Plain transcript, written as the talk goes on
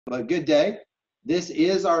But good day. This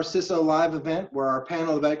is our CISO Live event where our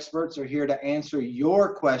panel of experts are here to answer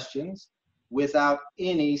your questions without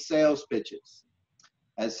any sales pitches.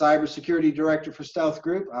 As Cybersecurity Director for Stealth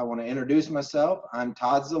Group, I want to introduce myself. I'm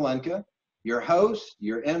Todd Zelenka, your host,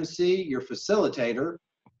 your MC, your facilitator.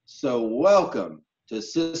 So welcome to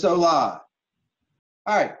CISO Live.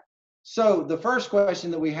 All right. So the first question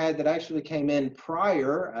that we had that actually came in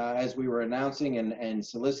prior as we were announcing and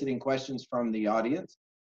soliciting questions from the audience,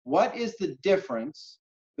 what is the difference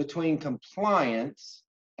between compliance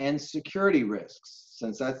and security risks,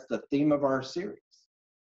 since that's the theme of our series?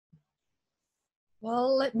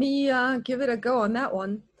 Well, let me give it a go on that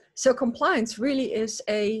one. So compliance really is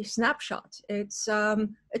a snapshot. It's a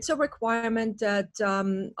requirement that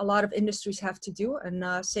a lot of industries have to do,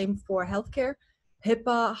 and same for healthcare.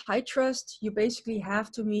 HIPAA, high trust, you basically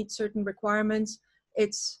have to meet certain requirements.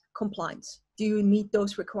 It's compliance. Do you meet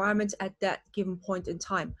those requirements at that given point in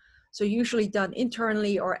time? So usually done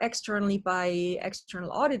internally or externally by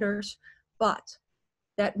external auditors, but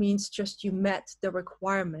that means just you met the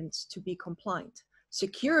requirements to be compliant.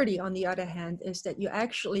 Security, on the other hand, is that you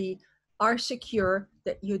actually are secure,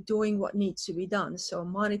 that you're doing what needs to be done. So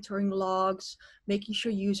monitoring logs, making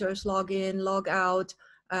sure users log in, log out,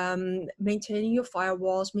 maintaining your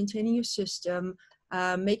firewalls, maintaining your system,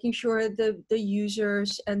 making sure the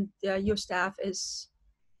users and your staff is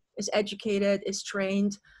educated, is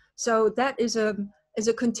trained. So that is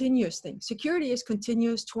a continuous thing. Security is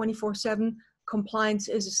continuous 24/7. Compliance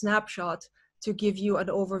is a snapshot to give you an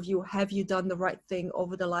overview. Have you done the right thing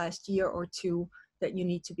over the last year or two that you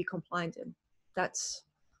need to be compliant in? That's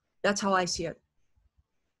how I see it.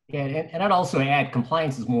 Yeah, and I'd also add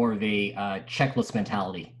compliance is more of a checklist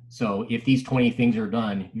mentality. So if these 20 things are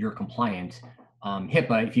done, you're compliant.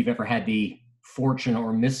 HIPAA, if you've ever had the fortune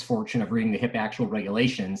or misfortune of reading the HIPAA actual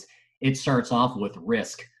regulations, it starts off with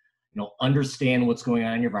risk. Understand what's going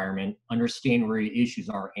on in your environment, understand where your issues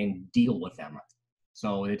are, and deal with them.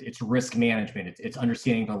 So it's risk management. It's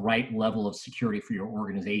understanding the right level of security for your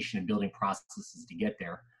organization and building processes to get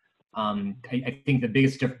there. I think the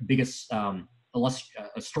biggest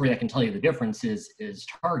a story that can tell you the difference is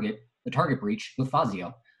the Target breach with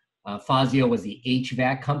Fazio. Fazio was the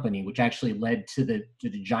HVAC company, which actually led to the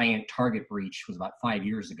giant Target breach. Was about 5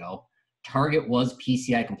 years ago. Target was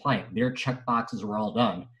PCI compliant. Their check boxes were all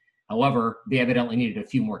done. However, they evidently needed a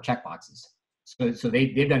few more check boxes. So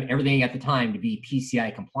they've done everything at the time to be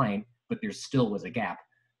PCI compliant, but there still was a gap.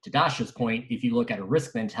 To Dasha's point, if you look at a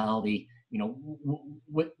risk mentality,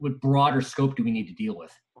 what broader scope do we need to deal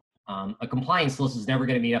with? A compliance list is never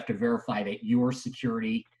going to be enough to verify that your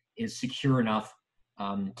security is secure enough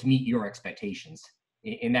to meet your expectations.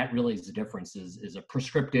 And that really is the difference, is a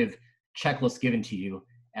prescriptive checklist given to you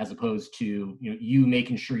as opposed to you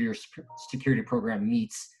making sure your security program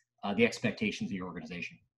meets the expectations of your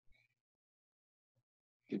organization.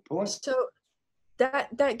 Good point. So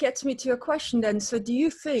that gets me to a question then. So do you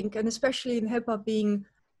think, and especially in HIPAA being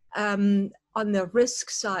on the risk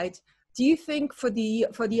side, do you think for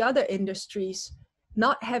the other industries,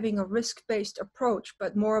 not having a risk-based approach,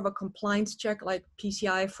 but more of a compliance check like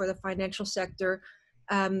PCI for the financial sector,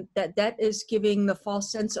 that is giving the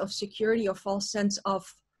false sense of security or false sense of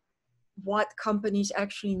what companies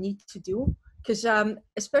actually need to do? Because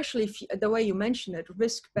especially the way you mentioned it,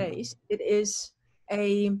 risk-based,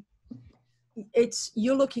 it's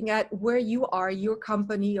you're looking at where you are, your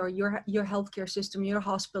company or your healthcare system, your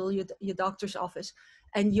hospital, your doctor's office,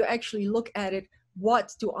 and you actually look at it.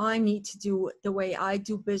 What do I need to do, the way I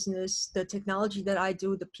do business, the technology that I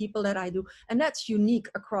do, the people that I do, and that's unique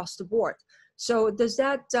across the board. So does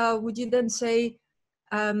that, would you then say,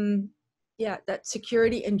 that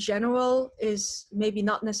security in general is maybe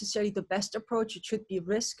not necessarily the best approach? It should be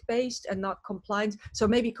risk-based and not compliance. So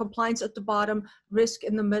maybe compliance at the bottom, risk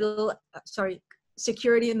in the middle,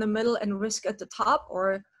 security in the middle and risk at the top,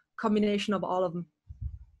 or a combination of all of them?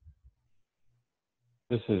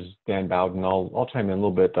 This is Dan Bowden. I'll chime in a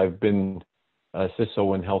little bit. I've been a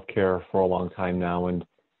CISO in healthcare for a long time now, and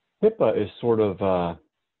HIPAA is sort of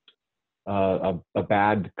a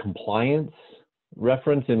bad compliance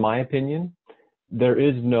reference, in my opinion.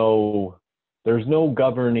 There's no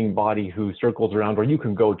governing body who circles around where you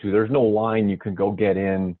can go to. There's no line you can go get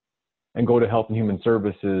in and go to Health and Human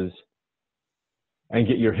Services and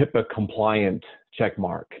get your HIPAA compliant check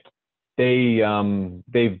mark.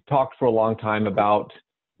 They've talked for a long time about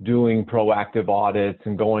doing proactive audits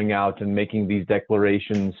and going out and making these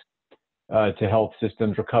declarations to health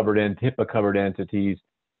systems or HIPAA covered entities,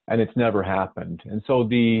 and it's never happened. And so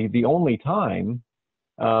the only time,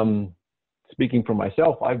 speaking for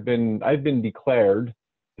myself, I've been declared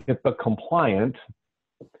HIPAA compliant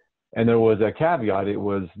And there was a caveat. It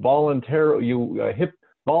was voluntarily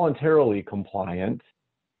compliant,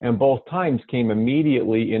 and both times came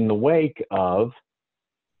immediately in the wake of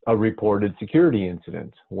a reported security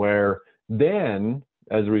incident, where then,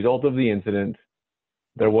 as a result of the incident,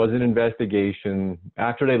 there was an investigation.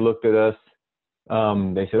 After they looked at us,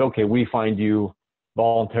 they said, okay, we find you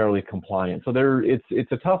voluntarily compliant. So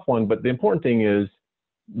it's a tough one, but the important thing is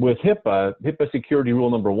with HIPAA security rule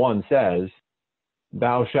number 1 says,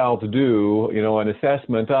 thou shalt do, an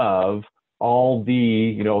assessment of all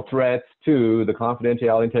the, threats to the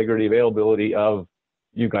confidentiality, integrity, availability of,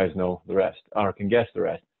 you guys know the rest, or can guess the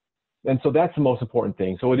rest. And so that's the most important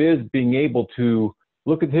thing. So it is being able to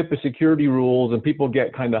look at the HIPAA security rules, and people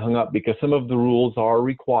get kind of hung up because some of the rules are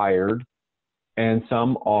required and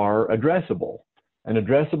some are addressable. And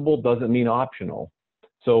addressable doesn't mean optional.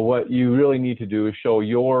 So what you really need to do is show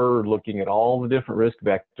you're looking at all the different risk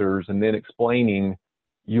vectors and then explaining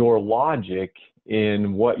your logic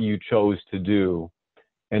in what you chose to do.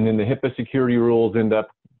 And then the HIPAA security rules end up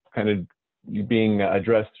kind of being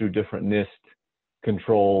addressed through different NIST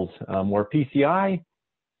controls, where PCI,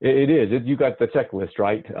 you got the checklist,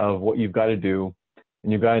 right, of what you've got to do,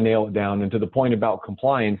 and you've got to nail it down. And to the point about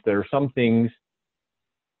compliance, there are some things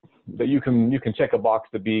that you can check a box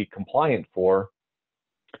to be compliant for,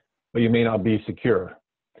 but you may not be secure.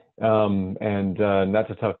 And that's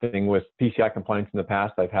a tough thing with PCI compliance. In the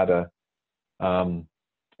past, I've had a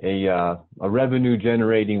revenue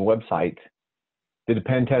generating website, did a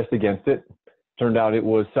pen test against it. Turned out it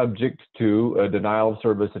was subject to a denial of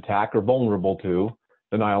service attack, or vulnerable to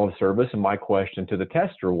denial of service. And my question to the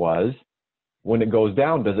tester was, when it goes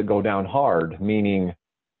down, does it go down hard? Meaning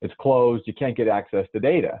it's closed, you can't get access to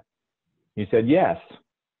data. He said, yes.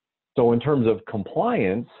 So in terms of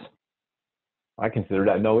compliance, I consider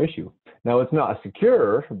that no issue. Now, it's not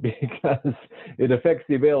secure because it affects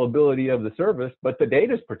the availability of the service, but the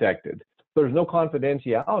data is protected. There's no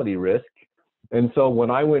confidentiality risk. And so when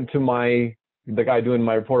I went to the guy doing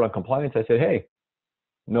my report on compliance, I said, hey,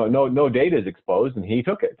 no data is exposed, and he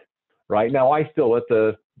took it. Right now, I still let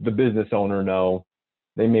the business owner know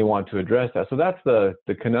they may want to address that. So that's the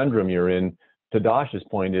conundrum you're in. To Dash's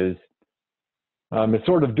point is, it's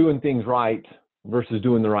sort of doing things right versus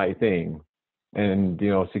doing the right thing. And,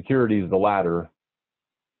 security is the latter,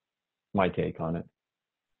 my take on it.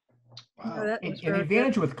 Wow. And the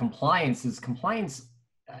advantage with compliance is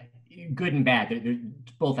good and bad. They're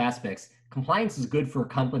both aspects. Compliance is good for a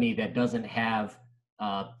company that doesn't have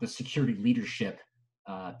the security leadership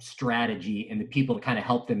strategy and the people to kind of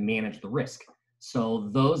help them manage the risk. So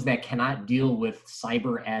those that cannot deal with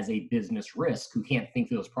cyber as a business risk, who can't think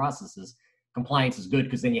through those processes, compliance is good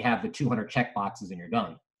because then you have the 200 check boxes and you're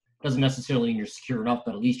done. Doesn't necessarily mean you're secure enough,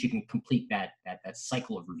 but at least you can complete that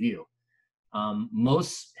cycle of review.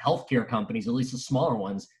 Most healthcare companies, at least the smaller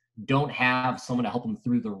ones, don't have someone to help them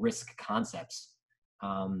through the risk concepts.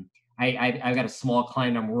 I've got a small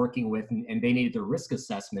client I'm working with, and they needed their risk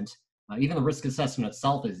assessment. Even the risk assessment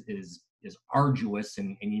itself is arduous,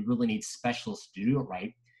 and you really need specialists to do it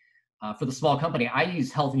right. For the small company, I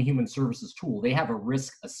use Health and Human Services tool. They have a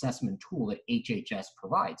risk assessment tool that HHS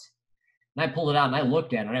provides. And I pulled it out and I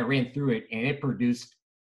looked at it and I ran through it, and it produced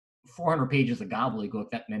 400 pages of gobbledygook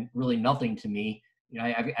that meant really nothing to me.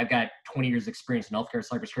 I've got 20 years experience in healthcare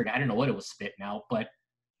cybersecurity. I don't know what it was spitting out, but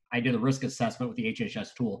I did a risk assessment with the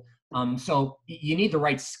HHS tool. So you need the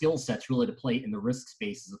right skill sets really to play in the risk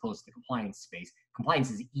space as opposed to the compliance space.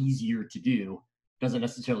 Compliance is easier to do. Doesn't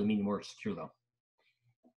necessarily mean you're more secure though.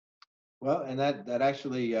 Well, and that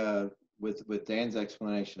actually, with Dan's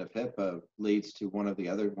explanation of HIPAA, leads to one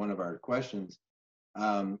of our questions,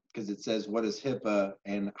 because it says, what does HIPAA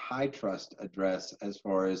and HITRUST address as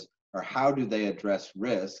far as, or how do they address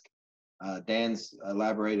risk? Dan's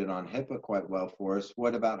elaborated on HIPAA quite well for us.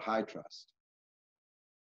 What about HITRUST?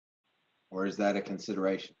 Or is that a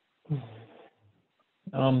consideration?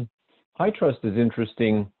 HITRUST is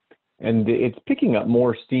interesting, and it's picking up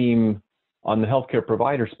more steam on the healthcare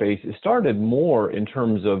provider space. It started more in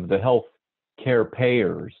terms of the healthcare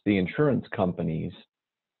payers, the insurance companies,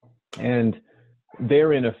 and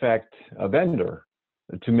they're in effect a vendor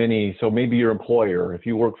to many. So maybe your employer, if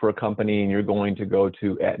you work for a company and you're going to go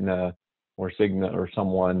to Aetna or Cigna or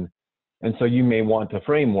someone, and so you may want a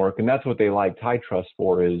framework, and that's what they liked HITRUST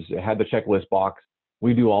for, is it had the checklist box.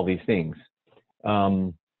 We do all these things.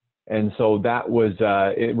 And so that was,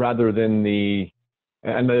 rather than the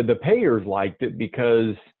payers liked it,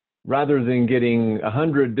 because rather than getting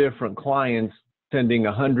 100 different clients sending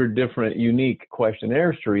 100 different unique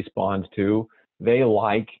questionnaires to respond to, they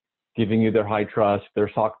like giving you their HITRUST,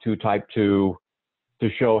 their SOC 2 Type 2, to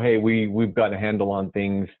show, hey, we've got a handle on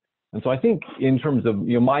things. And so I think in terms of,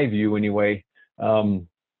 my view anyway,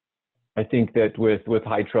 I think that with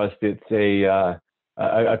HITRUST, it's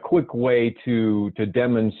a quick way to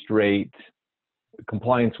demonstrate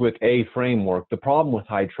compliance with a framework. The problem with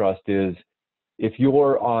HITRUST is if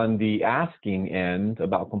you're on the asking end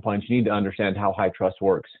about compliance, you need to understand how HITRUST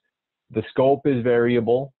works. The scope is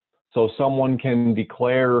variable, so someone can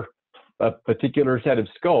declare a particular set of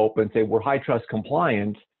scope and say, we're HITRUST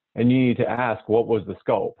compliant, and you need to ask, what was the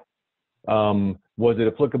scope? Was it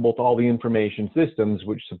applicable to all the information systems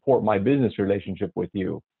which support my business relationship with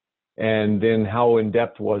you? And then how in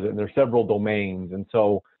depth was it? And there are several domains. And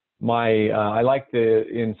so I like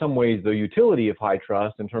in some ways, the utility of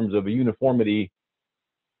HITRUST in terms of a uniformity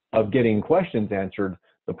of getting questions answered.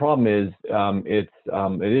 The problem is it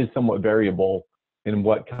is somewhat variable in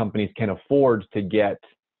what companies can afford to get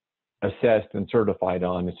assessed and certified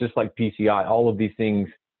on. It's just like PCI. All of these things,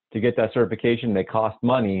 to get that certification, they cost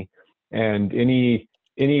money. And any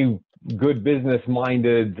good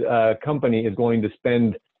business-minded company is going to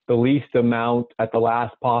spend the least amount at the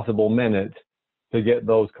last possible minute to get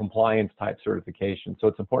those compliance type certifications. So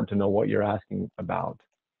it's important to know what you're asking about.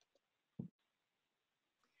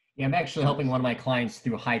 Yeah, I'm actually helping one of my clients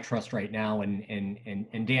through HITRUST right now,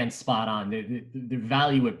 and Dan's spot on. The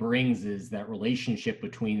value it brings is that relationship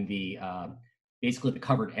between the basically the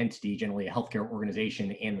covered entity, generally a healthcare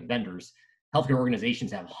organization, and the vendors. Healthcare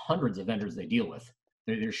organizations have hundreds of vendors they deal with.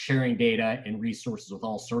 They're sharing data and resources with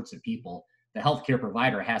all sorts of people. The healthcare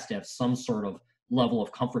provider has to have some sort of level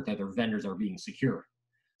of comfort that their vendors are being secure.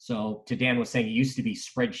 So to Dan was saying, it used to be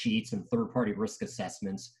spreadsheets and third-party risk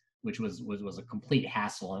assessments, which was a complete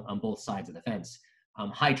hassle on both sides of the fence.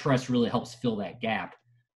 HITRUST really helps fill that gap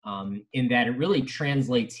in that it really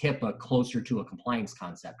translates HIPAA closer to a compliance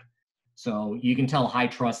concept. So you can tell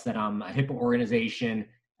HITRUST that I'm a HIPAA organization.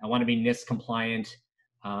 I want to be NIST compliant.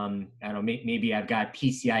 I don't know, maybe I've got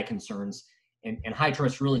PCI concerns. And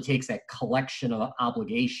HITRUST really takes that collection of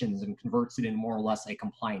obligations and converts it in more or less a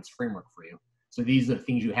compliance framework for you. So these are the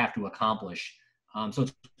things you have to accomplish. So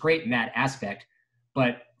it's great in that aspect.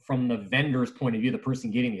 But from the vendor's point of view, the person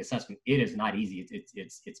getting the assessment, it is not easy.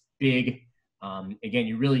 It's big. Again,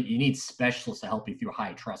 you need specialists to help you through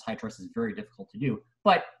HITRUST. HITRUST is very difficult to do,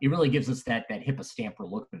 but it really gives us that HIPAA stamp we're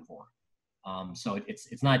looking for. So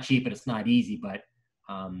it's not cheap, and it's not easy, but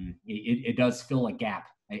it does fill a gap.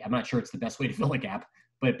 I'm not sure it's the best way to fill a gap,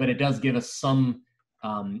 but it does give us some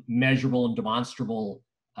measurable and demonstrable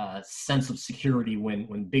sense of security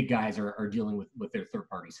when big guys are dealing with their third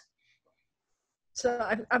parties. So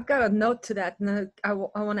I've got a note to that, and I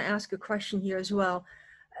want to ask a question here as well.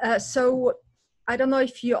 So I don't know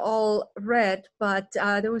if you all read, but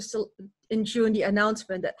there was in June the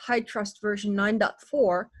announcement that HITRUST version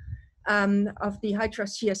 9.4 of the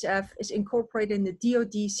HITRUST CSF is incorporated in the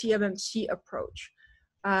DoD CMMC approach,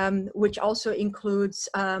 which also includes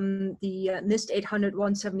the NIST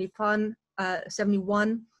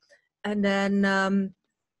 800-171, and then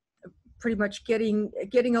pretty much getting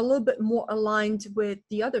a little bit more aligned with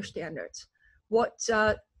the other standards.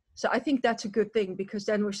 So I think that's a good thing, because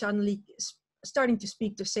then we're suddenly starting to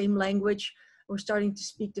speak the same language. We're starting to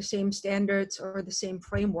speak the same standards or the same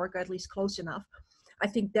framework, at least close enough. I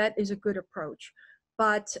think that is a good approach.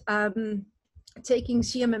 But taking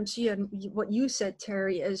CMMC and what you said,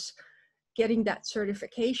 Terry, is getting that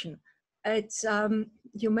certification. It's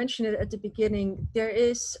you mentioned it at the beginning. There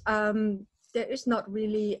is not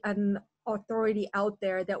really an authority out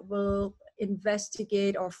there that will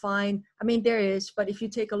investigate or find. I mean, there is, but if you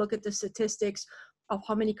take a look at the statistics of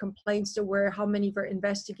how many complaints there were, how many were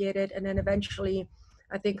investigated, and then eventually,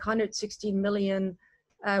 I think 116 million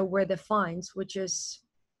were the fines, which is,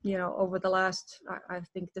 over the last, I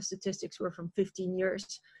think the statistics were from 15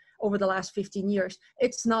 years, over the last 15 years,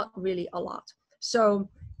 it's not really a lot. So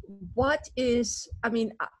I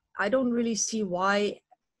don't really see why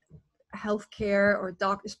healthcare or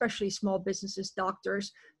especially small businesses,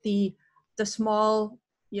 doctors, the small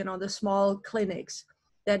clinics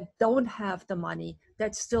that don't have the money,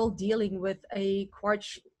 that's still dealing with a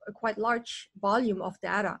quite large volume of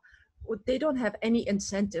data, they don't have any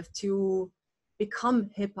incentive to become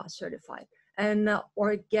HIPAA certified and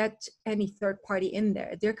or get any third party in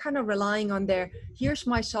there. They're kind of relying on here's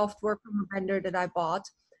my software from a vendor that I bought.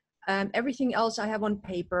 Everything else I have on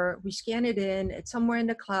paper, we scan it in, it's somewhere in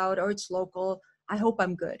the cloud or it's local. I hope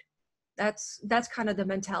I'm good. That's kind of the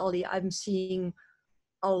mentality I'm seeing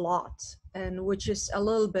a lot, and which is a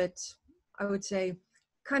little bit, I would say,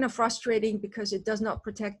 kind of frustrating, because it does not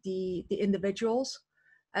protect the individuals.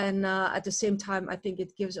 And at the same time, I think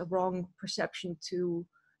it gives a wrong perception to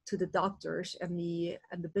the doctors and the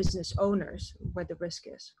business owners where the risk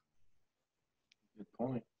is. Good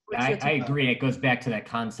point. I agree. It goes back to that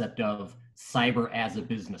concept of cyber as a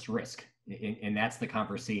business risk. And that's the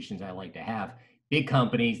conversations I like to have. Big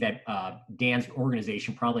companies that Dan's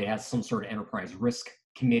organization probably has some sort of enterprise risk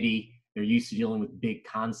committee. They're used to dealing with big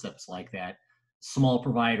concepts like that. Small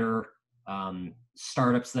provider,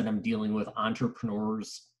 startups that I'm dealing with,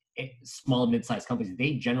 entrepreneurs, small and mid-sized companies,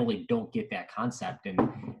 they generally don't get that concept. And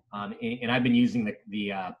I've been using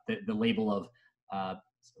the label of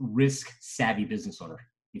risk savvy business owner.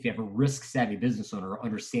 If you have a risk savvy business owner who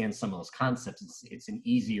understands some of those concepts, it's an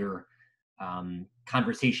easier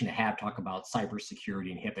conversation to have, talk about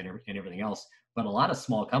cybersecurity and HIPAA and everything else. But a lot of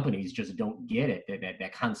small companies just don't get it.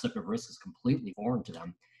 That concept of risk is completely foreign to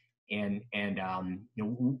them. And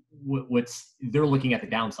what's they're looking at the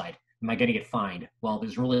downside. Am I going to get fined? Well,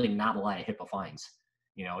 there's really not a lot of HIPAA fines.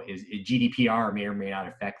 Is GDPR may or may not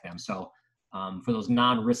affect them. So for those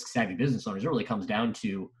non-risk savvy business owners, it really comes down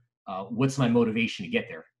to what's my motivation to get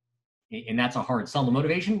there? And that's a hard sell. The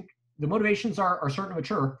motivations are starting to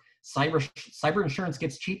mature. Cyber insurance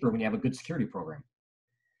gets cheaper when you have a good security program.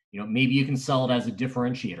 Maybe you can sell it as a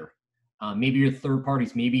differentiator. Maybe you're third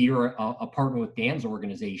parties. Maybe you're a partner with Dan's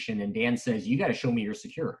organization, and Dan says, you got to show me you're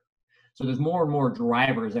secure. So there's more and more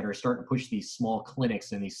drivers that are starting to push these small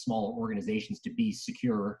clinics and these small organizations to be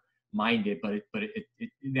secure minded, but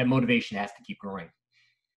that motivation has to keep growing.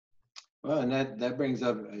 Well, and that brings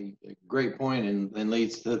up a great point and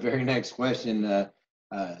leads to the very next question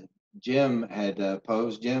Jim had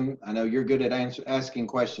posed. Jim, I know you're good at asking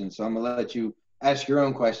questions, so I'm going to let you ask your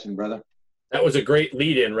own question, brother. That was a great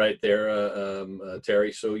lead in right there,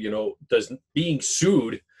 Terry. So, does being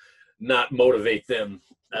sued not motivate them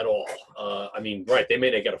at all? Right, they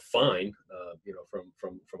may not get a fine,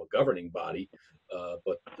 from a governing body,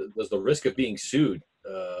 but does the risk of being sued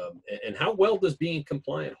and how well does being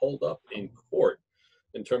compliant hold up in court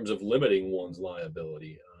in terms of limiting one's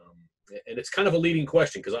liability? And it's kind of a leading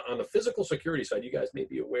question because on the physical security side, you guys may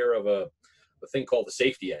be aware of a thing called the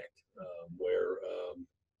Safety Act, where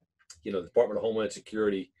the Department of Homeland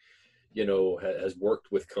Security, has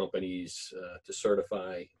worked with companies to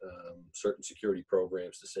certify certain security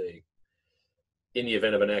programs to say, in the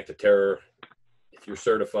event of an act of terror, if you're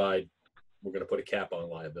certified, we're going to put a cap on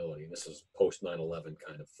liability. And this is post 9/11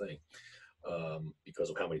 kind of thing because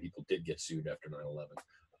of how many people did get sued after 9/11.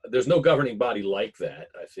 There's no governing body like that,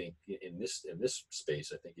 I think, in this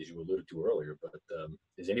space, I think, as you alluded to earlier. But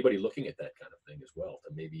is anybody looking at that kind of thing as well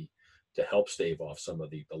to help stave off some of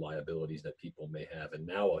the liabilities that people may have? And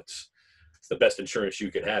now it's the best insurance you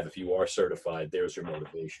could have. If you are certified, there's your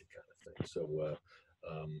motivation kind of thing. So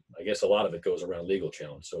I guess a lot of it goes around legal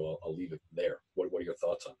challenge. So I'll leave it there. What are your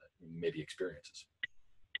thoughts on that? Maybe experiences.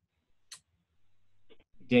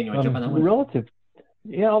 Dan, you want to jump on that one?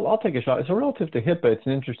 I'll take a shot. So relative to HIPAA, it's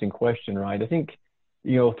an interesting question, right? I think,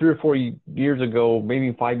 3 or 4 years ago,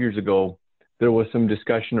 maybe 5 years ago, there was some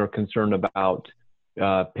discussion or concern about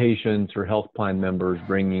patients or health plan members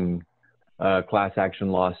bringing class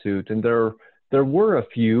action lawsuit. And there were a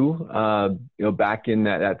few, back in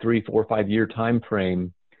that 3, 4, 5 year time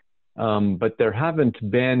frame, but there haven't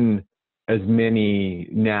been as many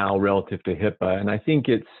now relative to HIPAA. And I think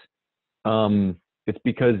it's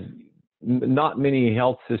because not many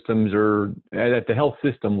health systems are at the health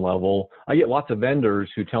system level. I get lots of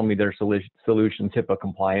vendors who tell me their solutions HIPAA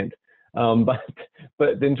compliant. But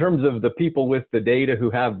in terms of the people with the data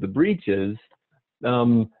who have the breaches,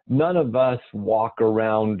 none of us walk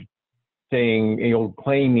around saying,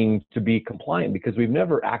 claiming to be compliant because we've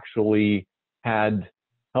never actually had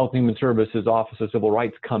Health and Human Services Office of Civil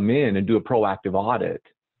Rights come in and do a proactive audit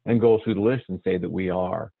and go through the list and say that we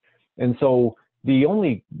are. And so the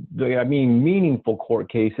only meaningful court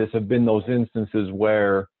cases have been those instances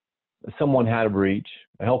where someone had a breach,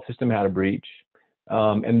 a health system had a breach,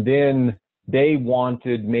 and then they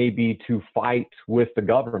wanted maybe to fight with the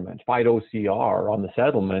government, fight OCR on the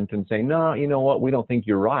settlement and say, no, you know what, we don't think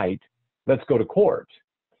you're right. Let's go to court.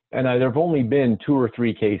 And there have only been 2 or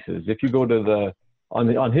 3 cases. If you go to on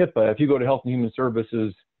HIPAA, if you go to Health and Human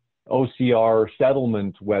Services OCR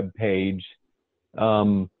settlement webpage,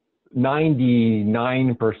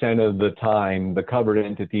 99% of the time, the covered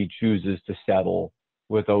entity chooses to settle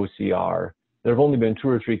with OCR. There have only been 2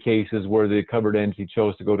 or 3 cases where the covered entity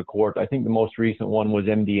chose to go to court. I think the most recent one was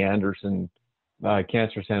MD Anderson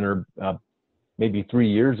Cancer Center, maybe 3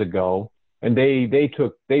 years ago, and they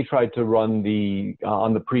tried to run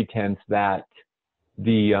on the pretense that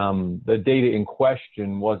the data in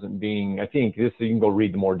question wasn't being. I think you can go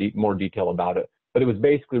read more detail about it. But it was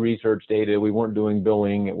basically research data. We weren't doing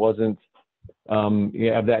billing. It wasn't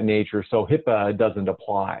of that nature. So HIPAA doesn't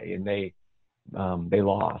apply, and they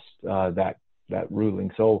lost that that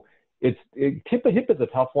ruling. So HIPAA is a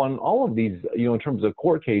tough one. All of these, in terms of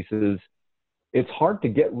court cases, it's hard to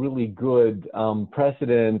get really good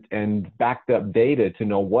precedent and backed up data to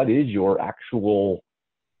know what is your actual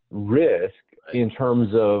risk in terms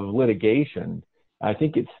of litigation. I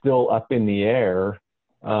think it's still up in the air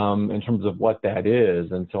in terms of what that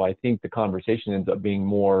is. And so I think the conversation ends up being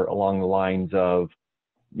more along the lines of,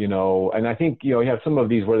 and I think, you have some of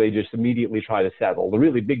these where they just immediately try to settle the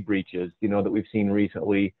really big breaches, that we've seen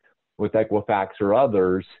recently with Equifax or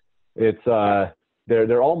others. It's,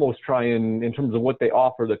 they're almost trying, in terms of what they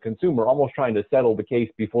offer the consumer, almost trying to settle the case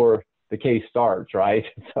before the case starts, right?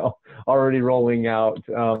 So already rolling out,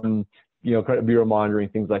 credit bureau monitoring,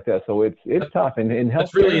 things like that. So it's tough. And in healthcare,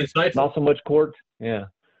 that's really insightful. Not so much court. Yeah.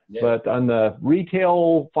 But on the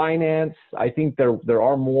retail finance, I think there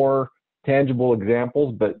are more tangible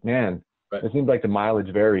examples, but man, it seems like the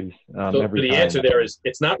mileage varies every time. Answer there is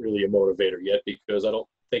it's not really a motivator yet, because I don't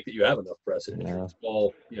think that you have enough precedent. Yeah. It's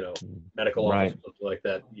all, medical office, something like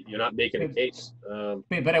that. You're not making a case.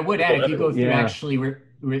 But I would add, if you go through actually where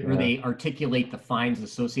they articulate the fines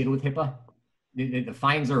associated with HIPAA, the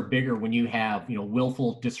fines are bigger when you have,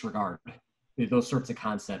 willful disregard, those sorts of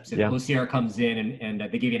concepts. If OCR comes in and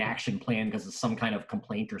they give you an action plan because of some kind of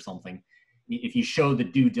complaint or something, if you show the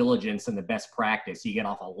due diligence and the best practice, you get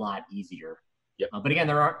off a lot easier. Yep. But again,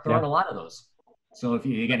 there aren't a lot of those. So if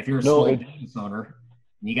you're a small business owner,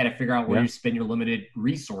 and you got to figure out where you spend your limited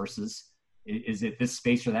resources, is it this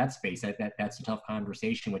space or that space? That's a tough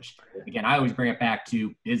conversation, which again, I always bring it back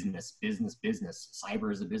to business.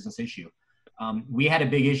 Cyber is a business issue. We had a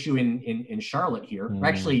big issue in Charlotte here,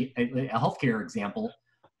 actually a healthcare example.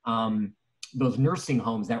 Those nursing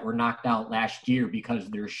homes that were knocked out last year because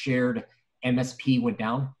their shared MSP went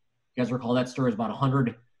down. You guys recall that story? It was about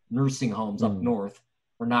 100 nursing homes up north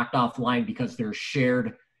were knocked offline because their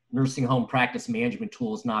shared nursing home practice management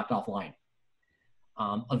tool is knocked offline.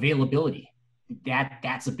 Availability,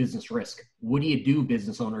 that's a business risk. What do you do,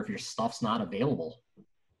 business owner, if your stuff's not available?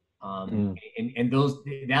 And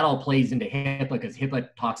that all plays into HIPAA, because HIPAA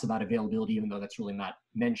talks about availability, even though that's really not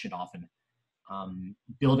mentioned often.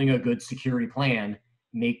 Building a good security plan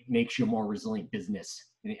makes you a more resilient business.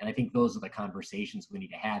 And I think those are the conversations we need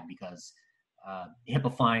to have, because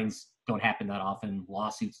HIPAA fines don't happen that often.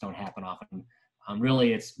 Lawsuits don't happen often.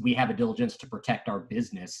 Really, we have a diligence to protect our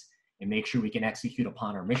business and make sure we can execute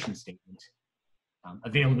upon our mission statement.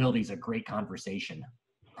 Availability is a great conversation,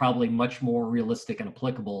 probably much more realistic and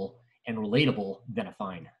applicable and relatable than a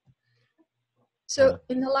fine. So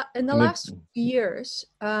in the last few years,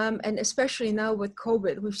 and especially now with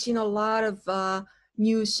COVID, we've seen a lot of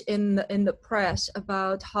news in the press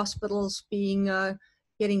about hospitals getting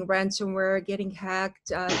ransomware, getting hacked,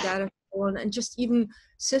 data stolen, and just even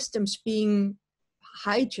systems being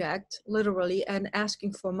hijacked literally and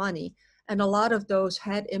asking for money. And a lot of those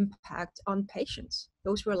had impact on patients.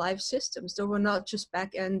 Those were live systems. They were not just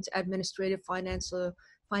back-end administrative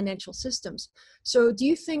financial systems. So do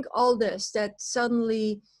you think all this, that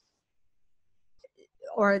suddenly,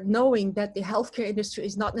 or knowing that the healthcare industry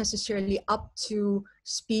is not necessarily up to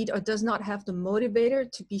speed or does not have the motivator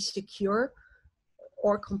to be secure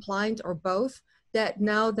or compliant or both, that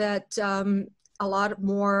now that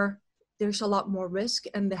there's a lot more risk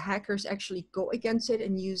and the hackers actually go against it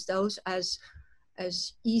and use those as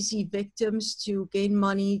easy victims to gain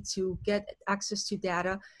money, to get access to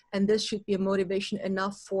data. And this should be a motivation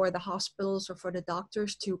enough for the hospitals or for the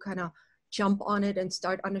doctors to kind of jump on it and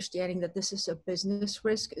start understanding that this is a business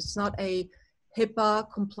risk. It's not a HIPAA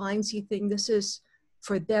compliancy thing. This is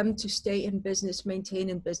for them to stay in business, maintain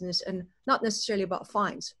in business, and not necessarily about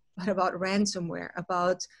fines, but about ransomware,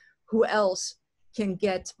 about who else can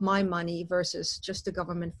get my money versus just the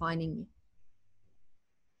government fining me.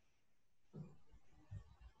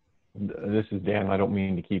 This is Dan. I don't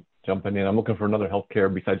mean to keep jumping in. I'm looking for another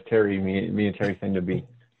healthcare besides Terry. Me and Terry seem to be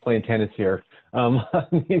playing tennis here on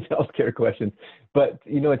these healthcare questions. But,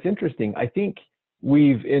 it's interesting. I think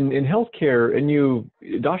we've, in healthcare,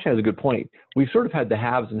 and Dasha has a good point, we've sort of had the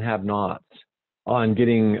haves and have-nots on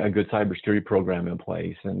getting a good cybersecurity program in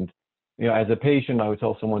place. And, as a patient, I would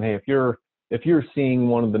tell someone, hey, if you're seeing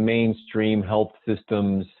one of the mainstream health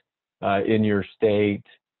systems in your state,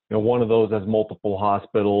 one of those has multiple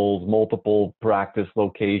hospitals, multiple practice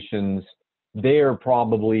locations, they're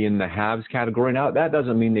probably in the haves category. Now, that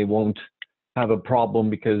doesn't mean they won't have a problem,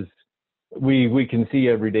 because we can see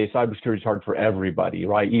every day cybersecurity is hard for everybody,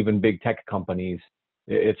 right? Even big tech companies,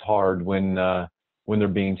 it's hard when they're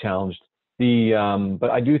being challenged.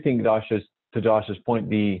 But I do think, to Josh's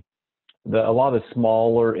point, a lot of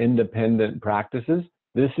smaller independent practices,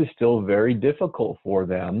 this is still very difficult for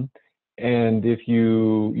them. And if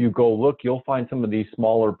you go look, you'll find some of these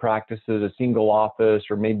smaller practices, a single office,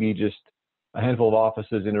 or maybe just a handful of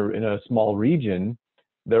offices in a small region.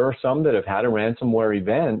 There are some that have had a ransomware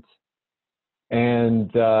event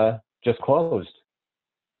and just closed.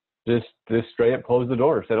 Just straight up closed the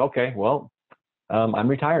door. Said, okay, well, I'm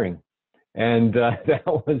retiring, and that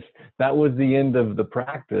was the end of the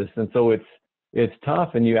practice. And so it's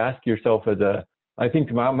tough. And you ask yourself, I think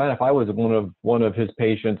to my man, if I was one of his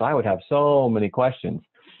patients, I would have so many questions.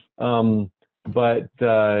 But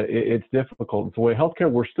it's difficult. So in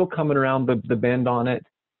healthcare, we're still coming around the bend on it.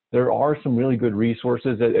 There are some really good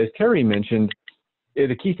resources. As Terry mentioned,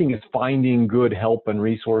 the key thing is finding good help and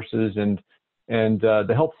resources. And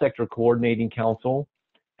the Health Sector Coordinating Council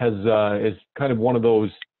is kind of one of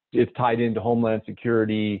those. It's tied into Homeland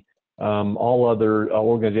Security, all other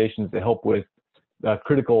organizations that help with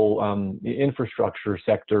critical infrastructure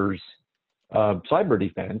sectors, cyber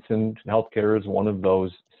defense, and healthcare is one of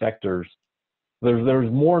those sectors.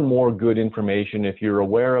 There's more and more good information. If you're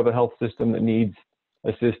aware of a health system that needs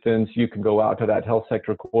assistance, you can go out to that Health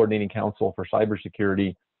Sector Coordinating Council for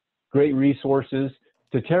Cybersecurity. Great resources.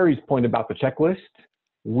 To Terry's point about the checklist,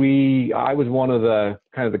 I was one of the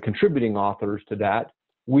kind of the contributing authors to that.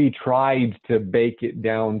 We tried to bake it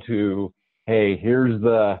down to, hey, here's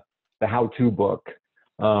the how-to book,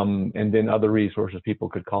 and then other resources people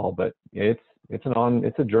could call. But it's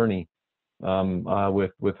a journey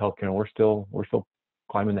with healthcare, and we're still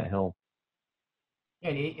climbing that hill.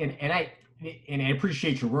 And I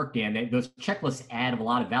appreciate your work, Dan. Those checklists add a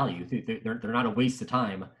lot of value. They're not a waste of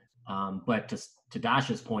time. But to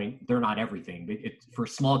Dasha's point, they're not everything. For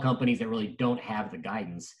small companies that really don't have the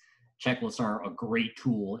guidance, checklists are a great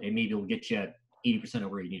tool, and maybe it'll get you 80% of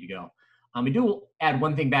where you need to go. I do add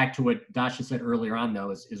one thing back to what Dasha said earlier on,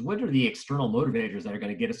 though, is what are the external motivators that are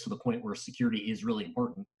going to get us to the point where security is really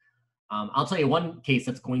important? I'll tell you one case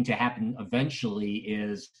that's going to happen eventually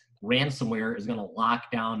is ransomware is going to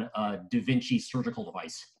lock down a Da Vinci surgical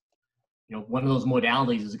device. You know, one of those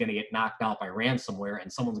modalities is going to get knocked out by ransomware,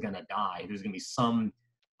 and someone's going to die. There's going to be some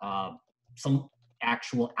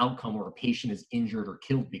actual outcome where a patient is injured or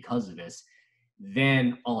killed because of this.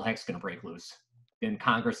 Then all heck's going to break loose. Then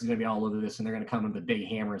Congress is going to be all over this, and they're going to come with a big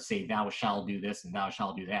hammer and say, thou shalt do this and thou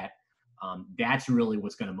shalt do that. That's really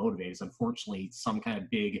what's going to motivate us. Unfortunately, some kind of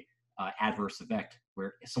big adverse effect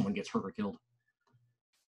where someone gets hurt or killed.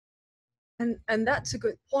 And that's a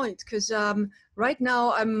good point, because right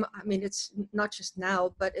now, I mean, it's not just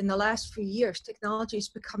now, but in the last few years, technology is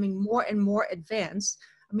becoming more and more advanced.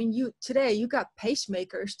 I mean, today you got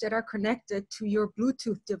pacemakers that are connected to your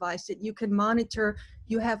Bluetooth device that you can monitor.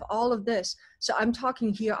 You have all of this. So I'm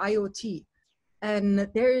talking here IoT, and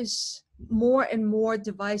there is more and more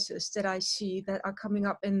devices that I see that are coming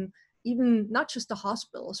up in even not just the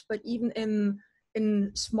hospitals, but even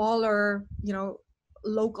in smaller,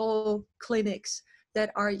 local clinics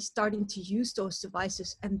that are starting to use those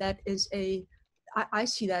devices. And that is I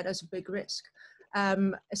see that as a big risk,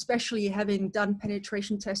 especially having done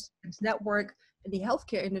penetration tests network in the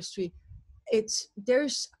healthcare industry.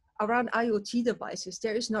 There's around IoT devices,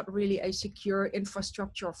 there is not really a secure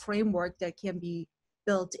infrastructure or framework that can be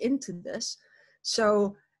built into this.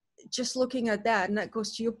 So just looking at that, and that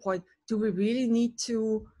goes to your point, do we really need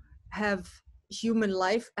to have human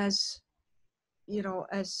life as the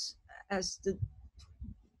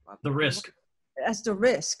risk? As the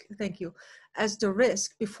risk, thank you. As the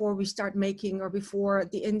risk before we start making, or before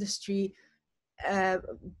the industry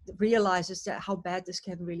realizes that how bad this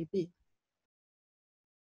can really be.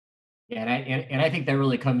 Yeah, and I think that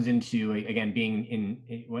really comes into, again,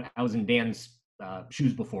 being when I was in Dan's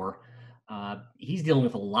shoes before. He's dealing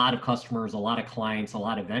with a lot of customers, a lot of clients, a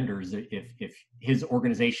lot of vendors. If his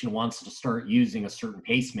organization wants to start using a certain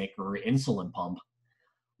pacemaker or insulin pump,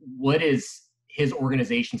 what is his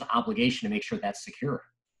organization's obligation to make sure that's secure?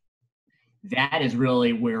 That is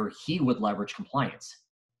really where he would leverage compliance.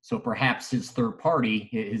 So perhaps his third party,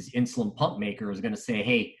 his insulin pump maker, is going to say,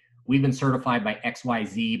 hey, we've been certified by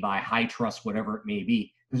XYZ, by High Trust, whatever it may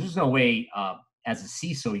be. Because there's no way as a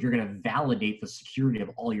CISO, you're going to validate the security of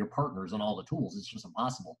all your partners and all the tools. It's just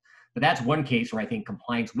impossible. But that's one case where I think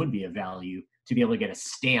compliance would be of value, to be able to get a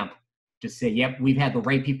stamp to say, yep, we've had the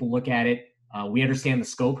right people look at it. We understand the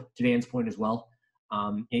scope, to Dan's point as well.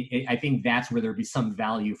 I think that's where there'd be some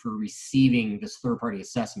value for receiving this third-party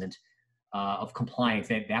assessment of compliance.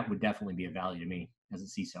 That would definitely be a value to me as a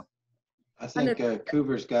CISO. I think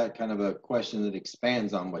Cooper's got kind of a question that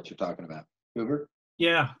expands on what you're talking about. Cooper?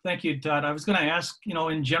 Yeah, thank you, Todd. I was going to ask,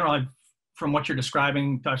 in general, from what you're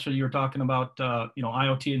describing, Tasha, you were talking about,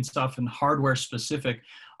 IoT and stuff and hardware specific.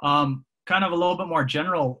 Kind kind of a little bit more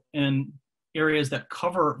general in areas that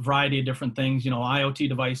cover a variety of different things, you know, IoT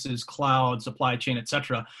devices, cloud, supply chain, et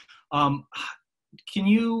cetera. Can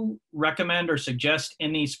you recommend or suggest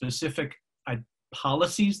any specific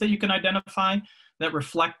policies that you can identify that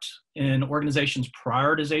reflect an organization's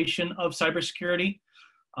prioritization of cybersecurity?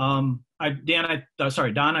 Don,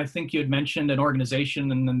 I think you had mentioned an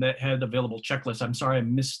organization and then that had available checklists. I'm sorry, I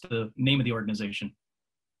missed the name of the organization.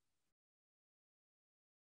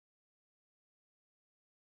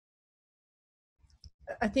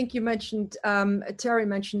 I think you mentioned, Terry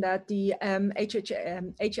mentioned that the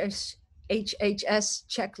HHS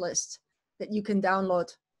checklist that you can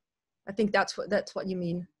download. I think that's what you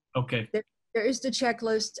mean. Okay. There is the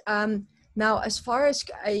checklist. Now, as far as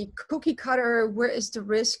a cookie cutter, where is the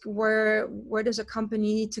risk? Where does a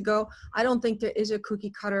company need to go? I don't think there is a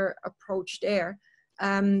cookie cutter approach there.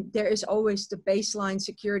 There is always the baseline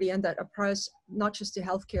security, and that applies not just to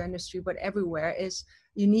healthcare industry, but everywhere, is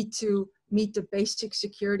you need to meet the basic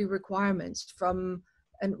security requirements from,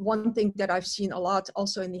 and one thing that I've seen a lot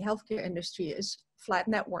also in the healthcare industry is flat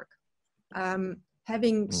network.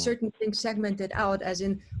 Having certain things segmented out, as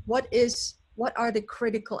in what are the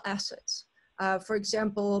critical assets? For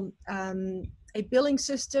example, a billing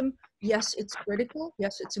system, yes, it's critical.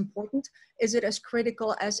 Yes, it's important. Is it as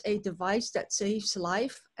critical as a device that saves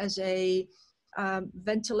life, as a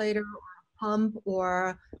ventilator or pump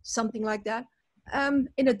or something like that?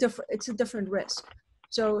 It's a different risk.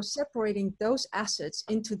 So separating those assets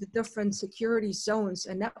into the different security zones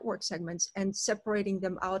and network segments and separating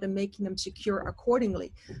them out and making them secure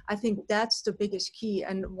accordingly, I think that's the biggest key.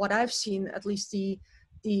 And what I've seen, at least the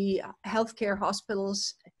healthcare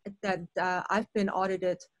hospitals that I've been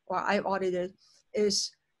audited, or I've audited,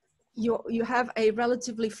 is you have a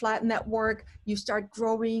relatively flat network, you start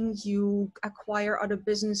growing, you acquire other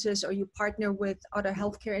businesses or you partner with other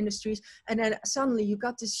healthcare industries, and then suddenly you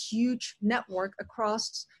got this huge network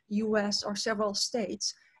across US or several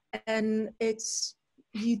states, and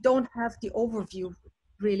you don't have the overview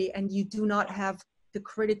really, and you do not have the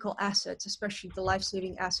critical assets, especially the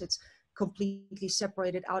life-saving assets, completely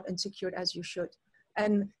separated out and secured as you should.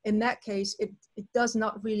 And in that case, it does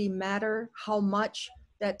not really matter how much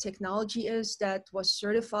that technology is that was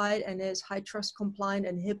certified and is high trust compliant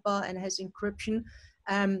and HIPAA and has encryption.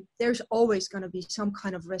 There's always going to be some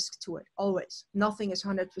kind of risk to it, always. Nothing is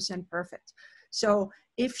 100% perfect. So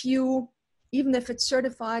even if it's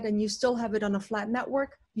certified and you still have it on a flat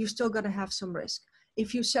network, you're still going to have some risk.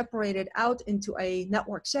 If you separate it out into a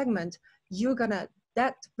network segment,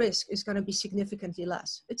 that risk is going to be significantly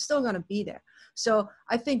less. It's still going to be there. So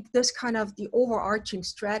I think this kind of the overarching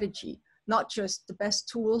strategy, not just the best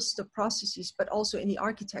tools, the processes, but also in the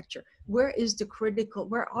architecture. Where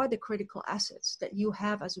are the critical assets that you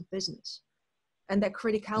have as a business? And that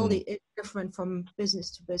criticality is different from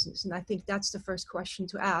business to business. And I think that's the first question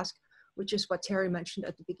to ask, which is what Terry mentioned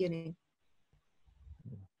at the beginning.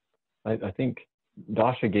 I think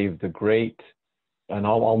Dasha gave the great, and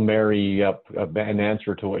I'll marry up an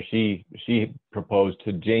answer to what she proposed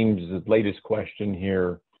to James's latest question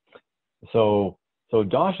here. So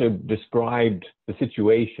Dasha described the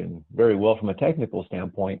situation very well from a technical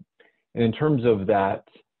standpoint. And in terms of that,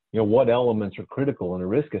 what elements are critical in a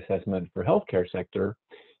risk assessment for healthcare sector,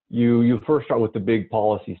 you first start with the big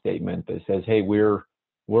policy statement that says, hey, we're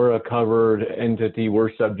a covered entity,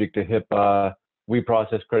 we're subject to HIPAA, we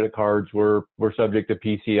process credit cards, we're subject to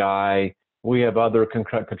PCI, we have other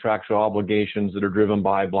contractual obligations that are driven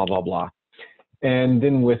by blah, blah, blah. And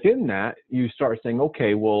then within that, you start saying,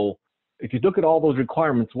 okay, well, if you look at all those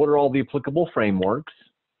requirements, what are all the applicable frameworks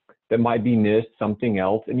that might be NIST, something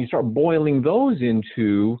else, and you start boiling those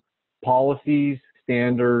into policies,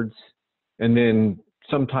 standards, and then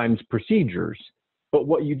sometimes procedures. But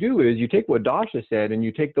what you do is you take what Dasha said and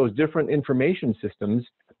you take those different information systems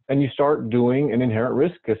and you start doing an inherent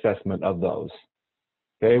risk assessment of those.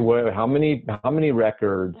 Okay, well, how many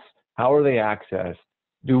records, how are they accessed?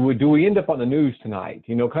 Do we end up on the news tonight?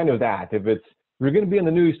 Kind of that. If we're going to be in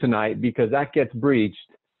the news tonight because that gets breached,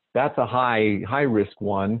 that's a high risk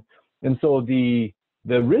one. And so the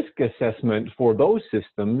risk assessment for those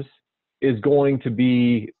systems is going to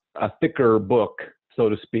be a thicker book, so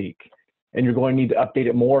to speak, and you're going to need to update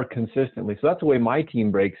it more consistently. So that's the way my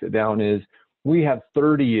team breaks it down, is we have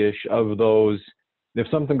 30-ish of those. If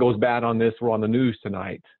something goes bad on this, we're on the news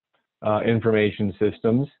tonight, information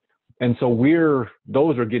systems. And so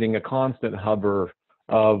those are getting a constant hover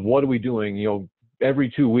of what are we doing, every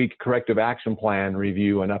 2-week corrective action plan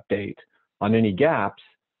review and update on any gaps.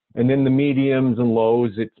 And then the mediums and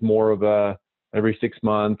lows, it's more of a every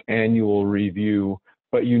 6-month annual review.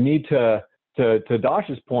 But you need to to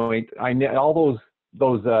Dash's point, all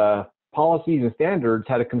those policies and standards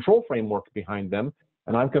had a control framework behind them,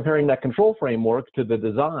 and I'm comparing that control framework to the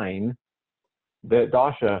design that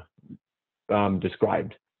Dasha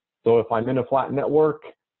described. So if I'm in a flat network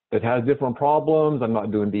that has different problems, I'm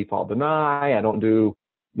not doing default deny, I don't do,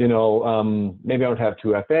 maybe I don't have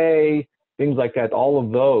 2FA, things like that. All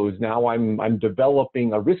of those, now I'm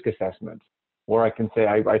developing a risk assessment where I can say,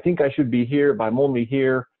 I think I should be here, but I'm only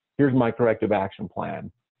here. Here's my corrective action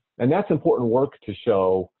plan. And that's important work to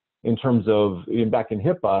show in terms of, back in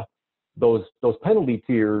HIPAA, those penalty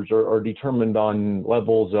tiers are determined on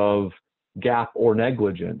levels of gap or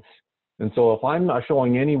negligence. And so if I'm not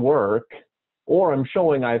showing any work, or I'm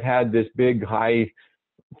showing I've had this big high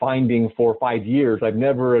finding for 5 years I've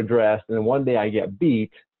never addressed, and then one day I get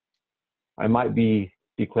beat, I might be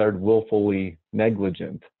declared willfully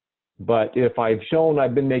negligent. But if I've shown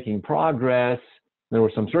I've been making progress, there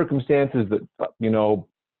were some circumstances that,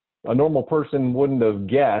 a normal person wouldn't have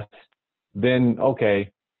guessed, then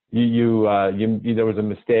okay, there was a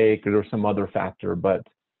mistake or there was some other factor. But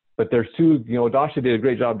there's two, Dasha did a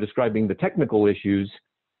great job describing the technical issues,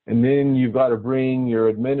 and then you've got to bring your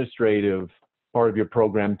administrative part of your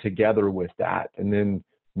program together with that and then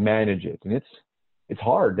manage it. And it's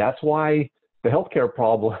hard. That's why the healthcare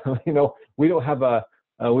problem, we don't have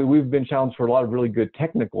we've been challenged for a lot of really good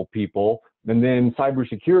technical people, and then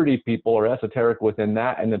cybersecurity people are esoteric within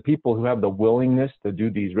that, and the people who have the willingness to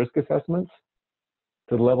do these risk assessments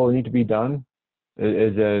to the level they need to be done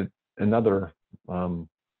is another kind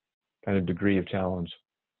of degree of challenge.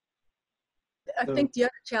 I think the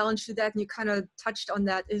other challenge to that, and you kind of touched on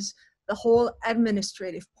that, is the whole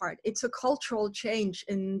administrative part. It's a cultural change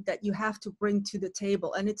in that you have to bring to the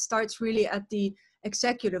table, and it starts really at the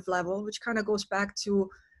executive level, which kind of goes back to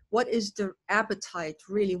what is the appetite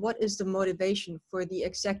really, what is the motivation for the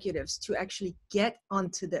executives to actually get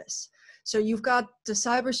onto this. So you've got the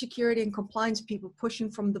cybersecurity and compliance people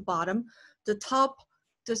pushing from the bottom. The top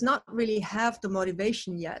does not really have the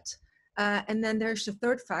motivation yet. And then there's the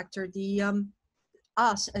third factor, the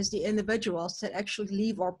us as the individuals that actually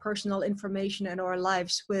leave our personal information and our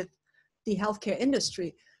lives with the healthcare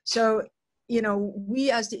industry. So,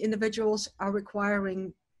 we as the individuals are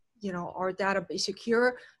requiring, our data be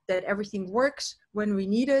secure, that everything works when we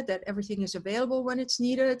need it, that everything is available when it's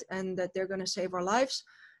needed, and that they're going to save our lives.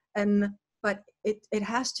 But it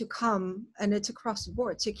has to come, and it's across the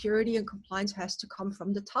board. Security and compliance has to come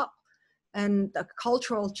from the top. And the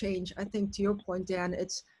cultural change, I think to your point, Dan,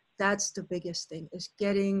 that's the biggest thing, is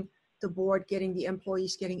getting the board, getting the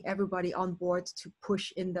employees, getting everybody on board to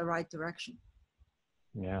push in the right direction.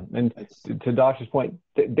 Yeah, and to Dash's point,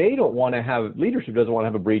 they don't want to have, leadership doesn't want to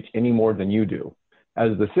have a breach any more than you do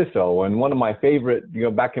as the CISO. And one of my favorite,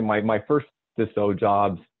 back in my first CISO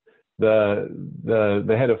jobs,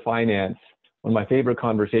 the head of finance, one of my favorite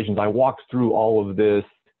conversations, I walked through all of this,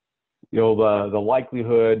 the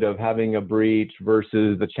likelihood of having a breach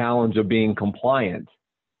versus the challenge of being compliant.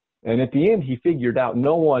 And at the end, he figured out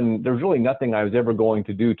there's really nothing I was ever going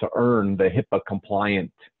to do to earn the HIPAA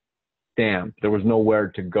compliant stamp. There was nowhere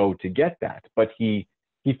to go to get that. But he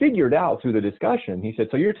figured out through the discussion, he said,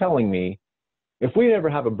 so you're telling me if we never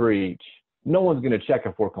have a breach, no one's going to check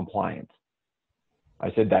if we're compliant.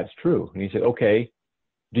 I said, that's true. And he said, okay,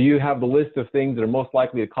 do you have the list of things that are most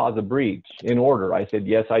likely to cause a breach in order? I said,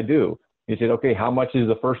 yes, I do. He said, okay, how much is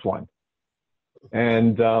the first one?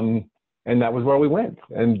 And that was where we went,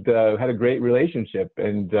 and had a great relationship.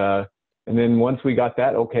 And then once we got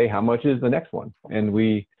that, okay, how much is the next one? And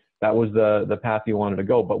that was the path he wanted to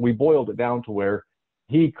go. But we boiled it down to where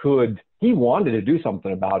he wanted to do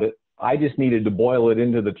something about it. I just needed to boil it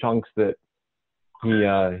into the chunks that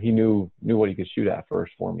he knew what he could shoot at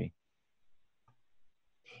first for me.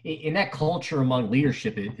 In that culture among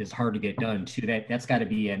leadership is hard to get done too. That's got to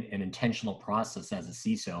be an intentional process as a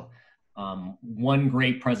CISO. One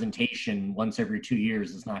great presentation once every 2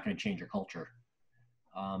 years is not going to change your culture.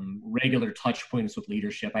 Regular touch points with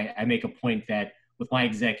leadership. I make a point that with my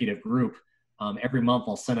executive group, every month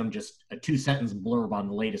I'll send them just a 2-sentence blurb on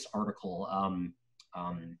the latest article,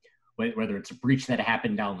 whether it's a breach that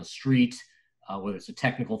happened down the street, whether it's a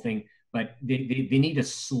technical thing, but they need to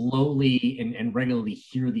slowly and regularly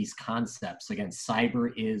hear these concepts. Again,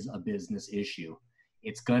 cyber is a business issue.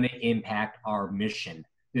 It's going to impact our mission.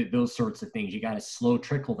 Those sorts of things. You got to slow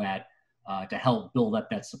trickle that to help build up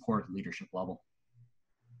that support at leadership level.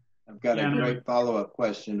 I've got a great follow-up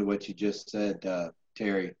question to what you just said,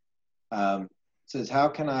 Terry. It says, how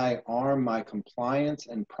can I arm my compliance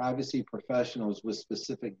and privacy professionals with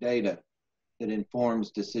specific data that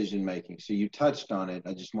informs decision-making? So you touched on it.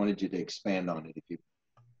 I just wanted you to expand on it if you.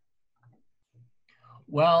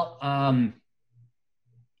 Well, I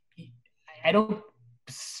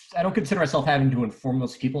don't consider myself having to inform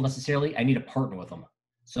those people necessarily. I need to partner with them.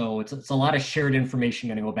 So it's a lot of shared information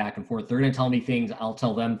going to go back and forth. They're going to tell me things, I'll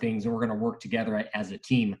tell them things, and we're going to work together as a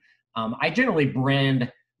team. I generally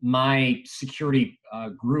brand my security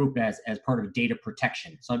group as part of data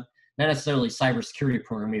protection. So I'm not necessarily cybersecurity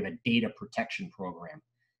program, we have a data protection program.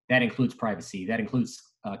 That includes privacy, that includes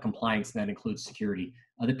compliance, and that includes security.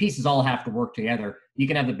 The pieces all have to work together. You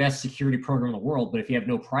can have the best security program in the world, but if you have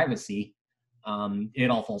no privacy, it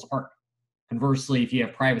all falls apart. Conversely, if you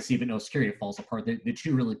have privacy but no security, it falls apart. The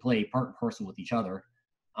two really play part and parcel with each other.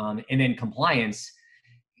 And then compliance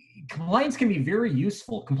can be very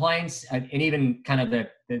useful. Compliance, and even kind of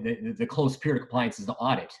the close peer to compliance is the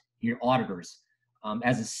audit. Your auditors,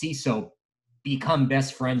 as a CISO, become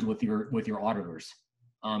best friends with your auditors.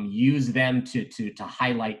 Use them to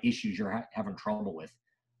highlight issues you're having trouble with.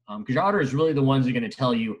 Because your auditor is really the ones who are going to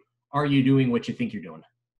tell you, are you doing what you think you're doing?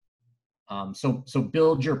 So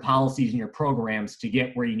build your policies and your programs to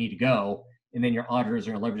get where you need to go, and then your auditors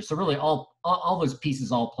are going to leverage. So really all those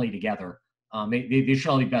pieces all play together. They should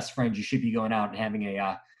all be best friends. You should be going out and having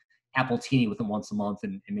a apple teeny with them once a month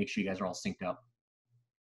and make sure you guys are all synced up.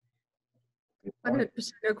 100%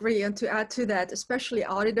 agree. And to add to that, especially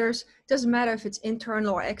auditors, doesn't matter if it's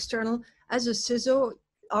internal or external. As a CISO,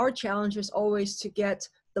 our challenge is always to get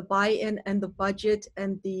the buy-in and the budget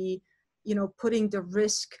and the, putting the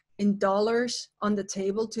risk in dollars on the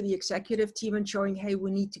table to the executive team and showing, hey,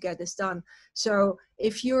 we need to get this done. So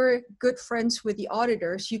if you're good friends with the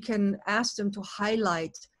auditors, you can ask them to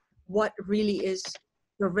highlight what really is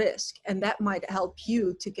the risk. And that might help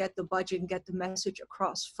you to get the budget and get the message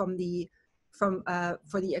across for the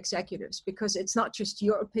executives, because it's not just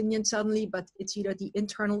your opinion suddenly, but it's either the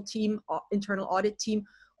internal team, or internal audit team,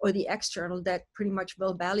 or the external that pretty much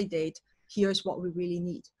will validate, here's what we really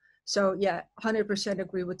need. So yeah, 100%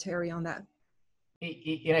 agree with Terry on that.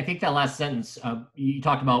 And I think that last sentence, you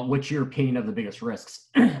talked about what's your opinion of the biggest risks.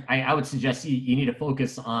 I would suggest you need to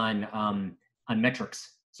focus on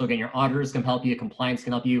metrics. So again, your auditors can help you, compliance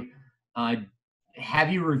can help you.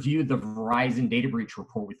 Have you reviewed the Verizon data breach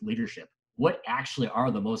report with leadership? What actually are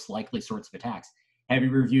the most likely sorts of attacks? Have you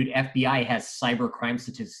reviewed FBI has cyber crime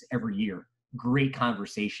statistics every year? Great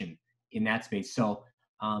conversation in that space. So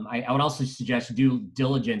I would also suggest due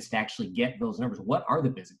diligence to actually get those numbers. What are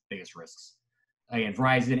the biggest risks? Again,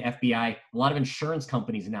 Verizon, FBI, a lot of insurance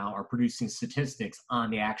companies now are producing statistics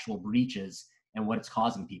on the actual breaches and what it's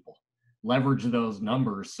causing people. Leverage those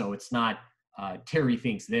numbers so it's not Terry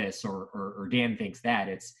thinks this or Dan thinks that.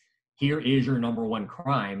 It's here is your number one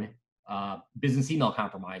crime. Business email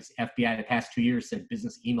compromise. FBI the past 2 years said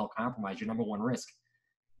business email compromise, your number one risk.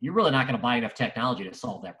 You're really not going to buy enough technology to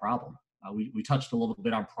solve that problem. We touched a little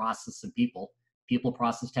bit on process and people. People,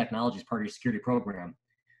 process, technology is part of your security program.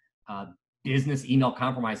 Business email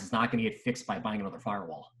compromise is not going to get fixed by buying another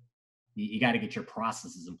firewall. You got to get your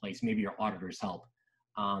processes in place. Maybe your auditors help.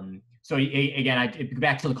 So again, I go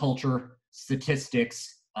back to the culture,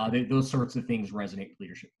 statistics, those sorts of things resonate with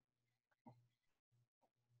leadership.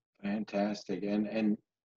 Fantastic. And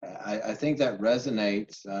I think that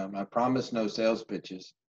resonates. I promise no sales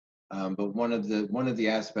pitches. But one of the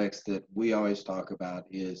aspects that we always talk about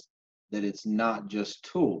is that it's not just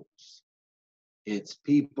tools. It's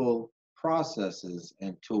people, processes,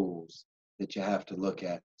 and tools that you have to look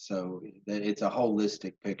at. So that it's a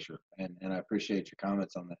holistic picture. And I appreciate your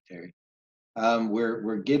comments on that, Terry.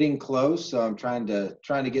 We're getting close, so I'm trying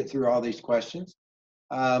to get through all these questions.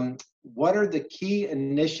 What are the key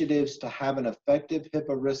initiatives to have an effective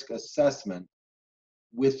HIPAA risk assessment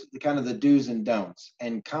with kind of the do's and don'ts?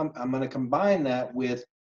 And I'm going to combine that with,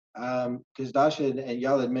 because Dasha and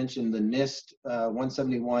y'all had mentioned the NIST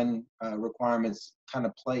 171 requirements kind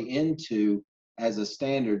of play into as a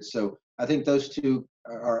standard. So I think those two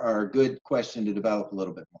are a good question to develop a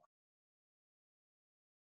little bit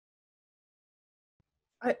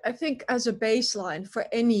more. I think as a baseline for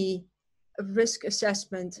any risk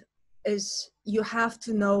assessment is you have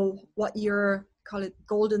to know what your, call it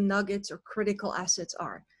golden nuggets or critical assets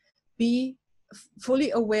are. Be fully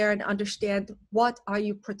aware and understand what are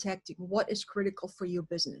you protecting, what is critical for your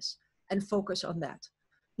business, and focus on that.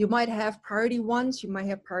 You might have priority ones, you might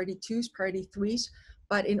have priority twos, priority threes,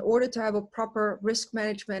 but in order to have a proper risk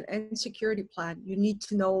management and security plan, you need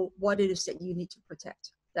to know what it is that you need to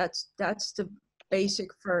protect. That's the basic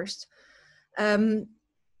first. And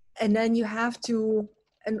then you have to,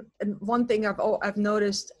 and one thing I've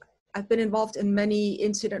noticed, I've been involved in many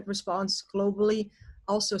incident response globally,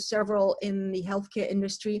 also several in the healthcare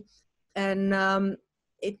industry. And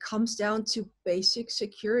it comes down to basic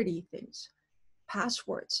security things.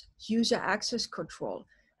 passwords, user access control.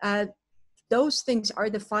 Those things are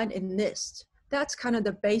defined in NIST. That's kind of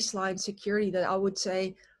the baseline security that I would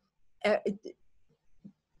say,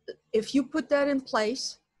 if you put that in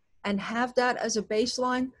place and have that as a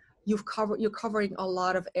baseline, you're covering a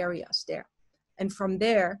lot of areas there. And from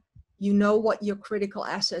there, you know what your critical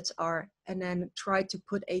assets are, and then try to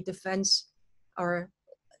put a defense or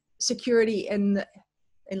security in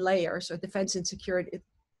layers, or defense and security.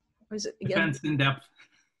 What is it again? Defense in depth.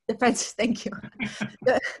 Defense, thank you.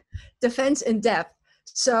 Defense in depth.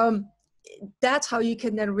 So that's how you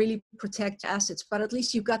can then really protect assets. But at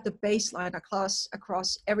least you've got the baseline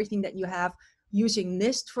across everything that you have, using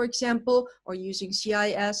NIST, for example, or using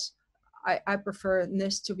CIS. I prefer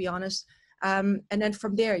NIST, to be honest. And then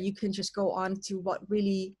from there, you can just go on to what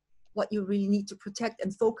you really need to protect,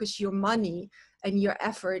 and focus your money and your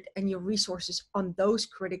effort and your resources on those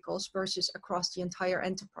criticals versus across the entire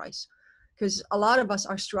enterprise. Because a lot of us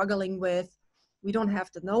are struggling with, we don't have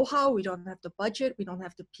the know-how, we don't have the budget, we don't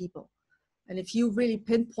have the people. And if you really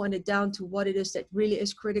pinpoint it down to what it is that really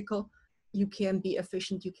is critical, you can be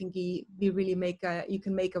efficient, you can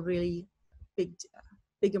make a really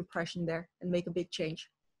big impression there and make a big change.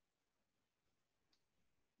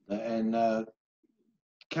 And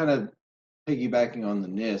kind of piggybacking on the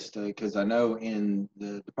NIST, because I know in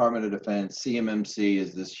the Department of Defense, CMMC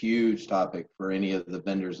is this huge topic for any of the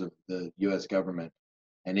vendors of the U.S. government.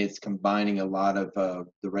 And it's combining a lot of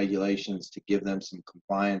the regulations to give them some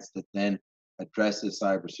compliance that then addresses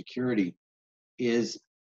cybersecurity. Jim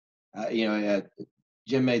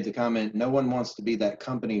made the comment, no one wants to be that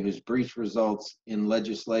company whose breach results in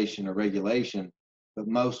legislation or regulation, but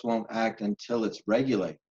most won't act until it's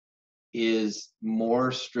regulated. Is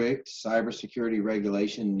more strict cybersecurity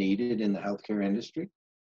regulation needed in the healthcare industry?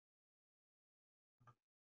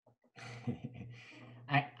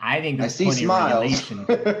 I think there's I see plenty smiles. of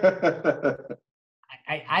regulation.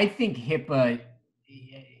 I think HIPAA,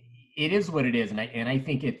 it is what it is, and I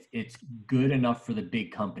think it's good enough for the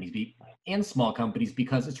big companies and small companies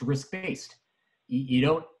because it's risk-based. You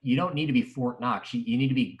don't need to be Fort Knox. You need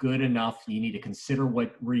to be good enough. You need to consider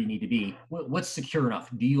where you need to be. What's secure enough?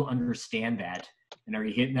 Do you understand that? And are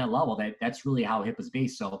you hitting that level? That's really how HIPAA is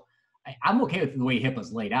based. So I'm okay with the way HIPAA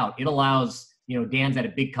is laid out. It allows, Dan's at a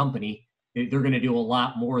big company. They're going to do a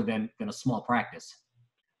lot more than a small practice.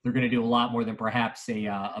 They're going to do a lot more than perhaps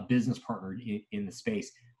a business partner in the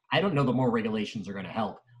space. I don't know that more regulations are going to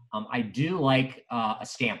help. I do like a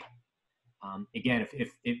stamp. Again,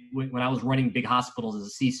 when I was running big hospitals as a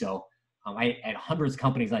CISO, I had hundreds of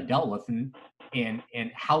companies I dealt with, and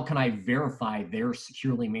how can I verify they're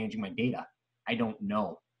securely managing my data? I don't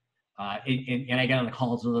know. And I got on the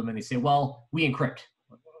calls with them, and they say, "Well, we encrypt."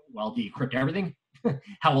 Well, do you encrypt everything?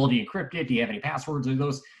 How well do you encrypt it? Do you have any passwords? Or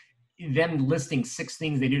those? Them listing 6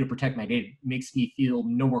 things they do to protect my data makes me feel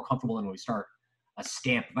no more comfortable than when we start. A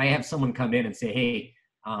stamp. If I have someone come in and say, "Hey,"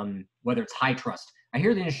 whether it's high trust. I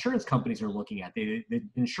hear the insurance companies are looking at, the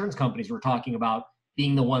insurance companies were talking about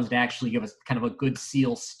being the ones to actually give us kind of a good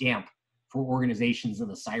seal stamp for organizations in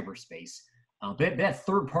the cyberspace. But that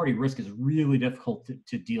third-party risk is really difficult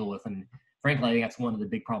to deal with. And frankly, I think that's one of the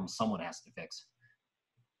big problems someone has to fix.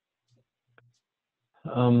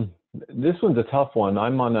 This one's a tough one.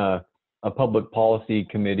 I'm on a public policy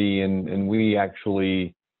committee, and we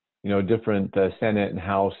actually, different Senate and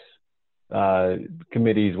House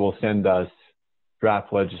committees will send us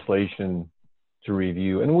draft legislation to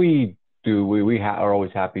review, and we are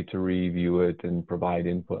always happy to review it and provide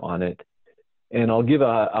input on it. And I'll give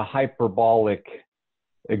a hyperbolic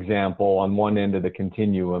example on one end of the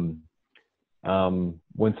continuum.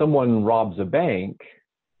 When someone robs a bank,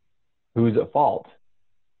 who's at fault?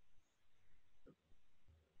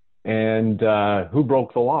 And who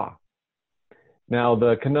broke the law? Now,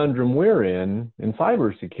 the conundrum we're in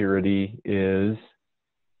cybersecurity is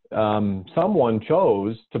someone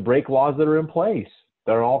chose to break laws that are in place.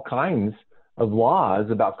 There are all kinds of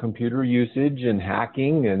laws about computer usage and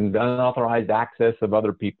hacking and unauthorized access of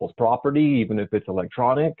other people's property, even if it's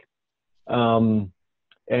electronic. And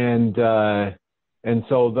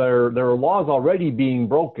so there are laws already being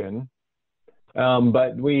broken,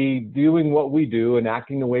 but doing what we do and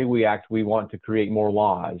acting the way we act, we want to create more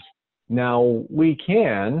laws. Now, we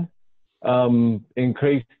can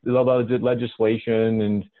increase the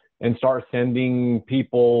legislation and start sending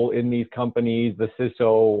people in these companies, the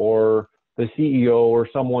CISO or the CEO or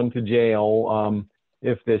someone, to jail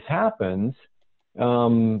if this happens.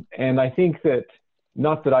 And I think that,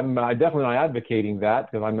 not that I'm definitely not advocating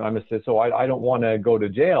that, because I'm a CISO, I don't want to go to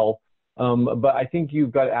jail, but I think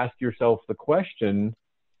you've got to ask yourself the question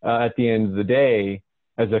at the end of the day,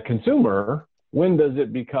 as a consumer, when does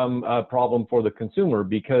it become a problem for the consumer?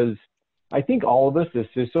 Because I think all of us as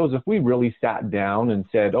CISOs, if we really sat down and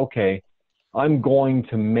said, okay, I'm going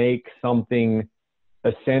to make something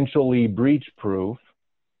essentially breach-proof,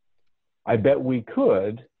 I bet we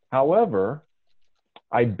could. However,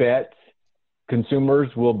 I bet consumers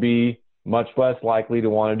will be much less likely to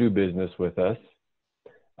want to do business with us.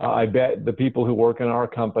 I bet the people who work in our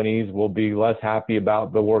companies will be less happy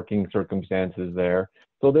about the working circumstances there.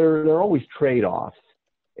 So there are always trade-offs.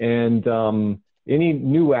 And any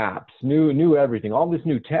new apps, new everything, all this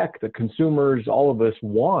new tech that consumers, all of us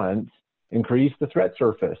want, increase the threat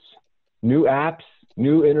surface. New apps,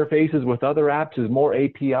 new interfaces with other apps is more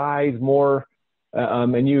APIs, more,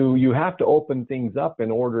 and you have to open things up in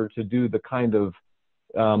order to do the kind of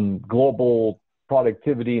global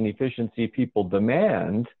productivity and efficiency people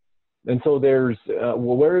demand. And so there's,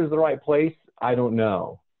 well, where is the right place? I don't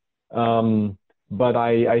know. But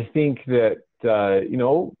I think that, you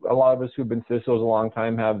know, a lot of us who've been CISOs a long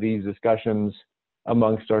time have these discussions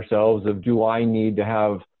amongst ourselves of, do I need to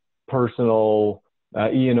have personal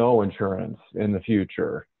E&O insurance in the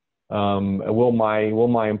future? Will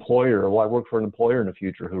my employer, will I work for an employer in the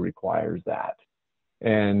future who requires that?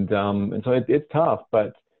 And so it's tough,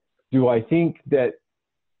 but do I think that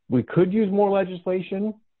we could use more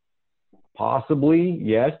legislation? Possibly,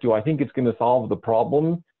 yes. Do I think it's going to solve the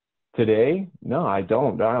problem today? No, I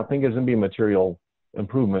don't. I don't think it's going to be a material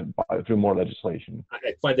improvement through more legislation. I find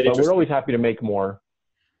it but interesting. We're always happy to make more.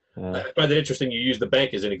 I find it interesting you use the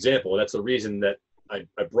bank as an example. That's the reason that I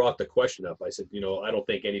brought the question up. I said, you know, I don't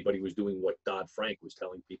think anybody was doing what Dodd-Frank was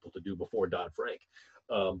telling people to do before Dodd-Frank.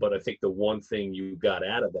 But I think the one thing you got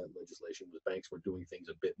out of that legislation was banks were doing things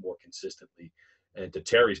a bit more consistently. And to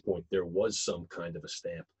Terry's point, there was some kind of a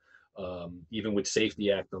stamp. Even with Safety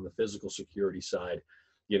Act on the physical security side,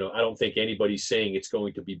 you know, I don't think anybody's saying it's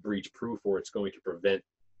going to be breach proof or it's going to prevent,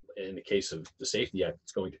 in the case of the Safety Act,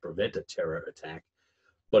 it's going to prevent a terror attack.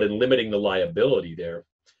 But in limiting the liability there,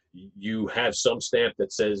 you have some stamp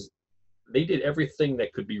that says they did everything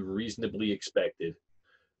that could be reasonably expected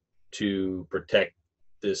to protect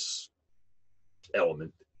this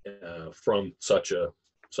element from such a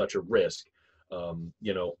risk,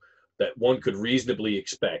 you know, that one could reasonably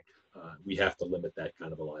expect. We have to limit that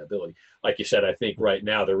kind of a liability. Like you said, I think right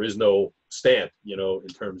now there is no stamp, you know, in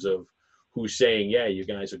terms of who's saying, yeah, you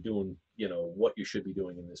guys are doing, you know, what you should be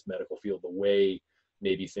doing in this medical field, the way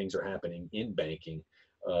maybe things are happening in banking.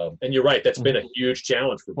 And you're right, that's been a huge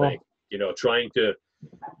challenge for banks, you know, trying to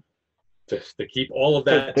keep all of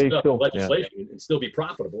that stuff, legislation, and still be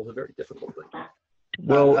profitable is a very difficult thing.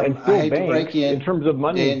 Well, and still I hate to break you in terms of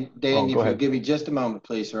money. Dan, if go ahead. you'll give me just a moment,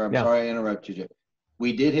 please, sir. I'm sorry I interrupted you.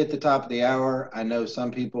 We did hit the top of the hour. I know some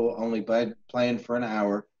people only plan for an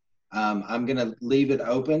hour. I'm going to leave it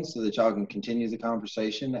open so that y'all can continue the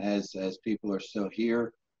conversation as people are still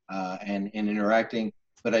here and interacting.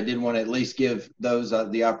 But I did want to at least give those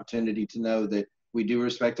the opportunity to know that we do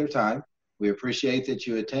respect their time. We appreciate that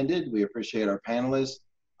you attended. We appreciate our panelists.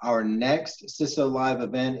 Our next CISOLive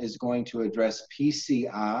event is going to address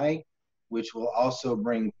PCI, which will also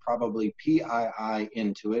bring probably PII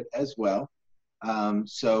into it as well.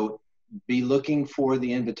 So be looking for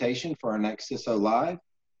the invitation for our next CISOLive.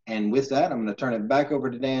 And with that, I'm going to turn it back over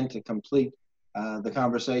to Dan to complete the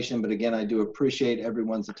conversation. But again, I do appreciate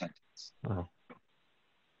everyone's attendance.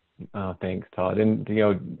 Thanks, Todd. And, you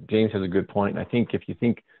know, James has a good point. I think if you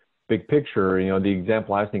think big picture, you know, the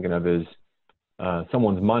example I was thinking of is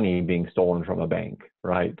someone's money being stolen from a bank,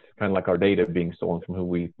 right? Kind of like our data being stolen from who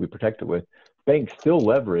we protect it with. Banks still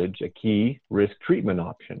leverage a key risk treatment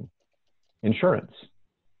option, insurance.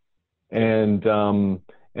 And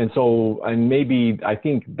maybe I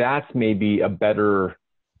think that's maybe a better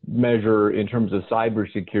measure in terms of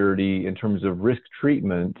cybersecurity, in terms of risk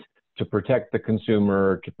treatment, to protect the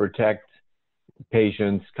consumer, to protect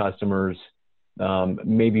patients, customers.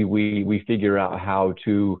 Maybe we figure out how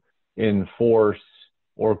to enforce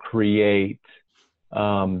or create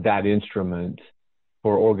that instrument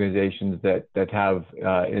for organizations that have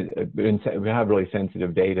really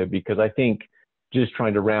sensitive data, because I think just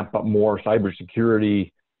trying to ramp up more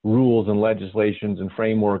cybersecurity rules and legislations and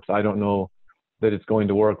frameworks, I don't know that it's going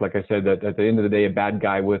to work. Like I said, that at the end of the day, a bad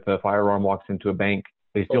guy with a firearm walks into a bank,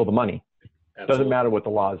 they steal the money. Absolutely. Doesn't matter what the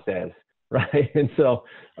law says, right? And so,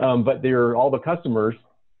 but all the customers,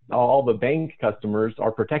 all the bank customers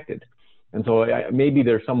are protected. And so maybe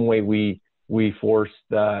there's some way we force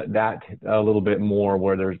that a little bit more,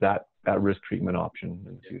 where there's that risk treatment option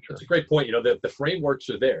in the future. That's a great point. You know, the frameworks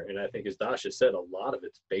are there. And I think, as Dasha said, a lot of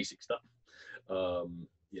it's basic stuff.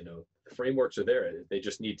 You know, the frameworks are there. They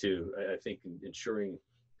just need to, I think, ensuring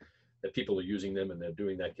that people are using them and they're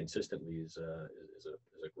doing that consistently is a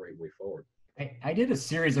great way forward. I did a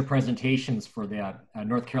series of presentations for the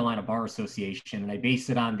North Carolina Bar Association, and I based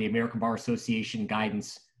it on the American Bar Association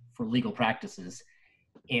guidance for legal practices.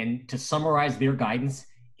 And to summarize their guidance,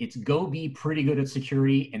 it's go be pretty good at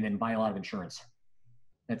security and then buy a lot of insurance.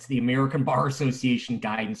 That's the American Bar Association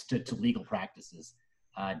guidance to legal practices.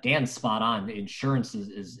 Dan's spot on. Insurance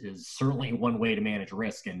is certainly one way to manage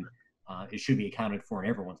risk, and it should be accounted for in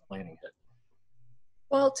everyone's planning.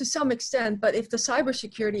 Well, to some extent, but if the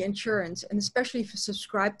cybersecurity insurance, and especially if you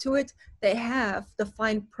subscribe to it, they have the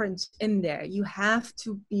fine print in there. You have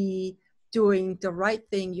to be doing the right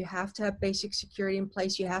thing. You have to have basic security in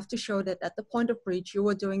place. You have to show that at the point of breach, you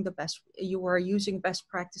were doing the best, you were using best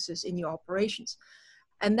practices in your operations.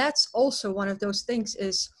 And that's also one of those things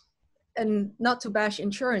is, and not to bash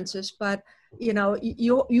insurances, but you know,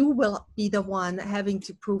 you will be the one having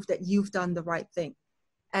to prove that you've done the right thing.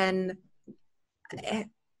 And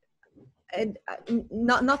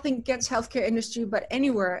nothing against healthcare industry, but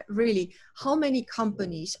anywhere really, how many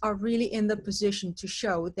companies are really in the position to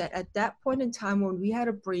show that at that point in time when we had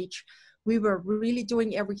a breach, we were really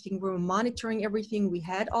doing everything, we were monitoring everything, we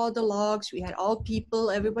had all the logs, we had all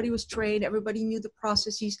people, everybody was trained, everybody knew the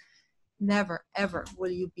processes. Never, ever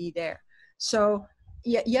will you be there. So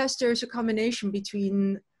yes, there's a combination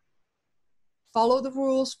between follow the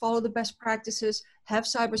rules, follow the best practices, have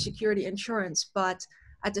cybersecurity insurance, but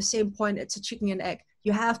at the same point, it's a chicken and egg.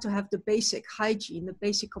 You have to have the basic hygiene, the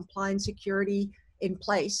basic compliance security in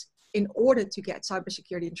place in order to get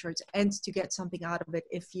cybersecurity insurance and to get something out of it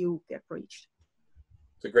if you get breached.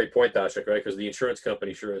 It's a great point, Dashik, right? Because the insurance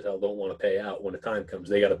company sure as hell don't want to pay out when the time comes.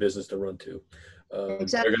 They got a business to run to.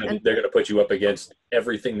 Exactly. They're going to put you up against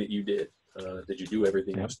everything that you did. Did you do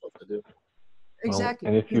everything you're supposed to do? Exactly.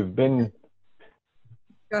 Well, and if you've been,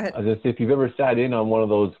 go ahead. if you've ever sat in on one of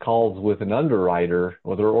those calls with an underwriter,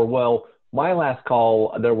 well, my last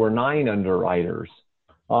call, there were 9 underwriters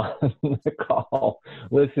on the call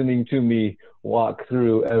listening to me walk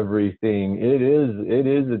through everything. It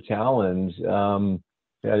is a challenge.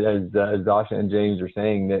 As Dasha and James are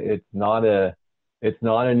saying, that it's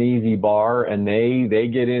not an easy bar, and they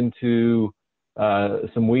get into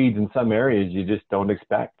some weeds in some areas you just don't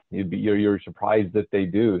expect. You're surprised that they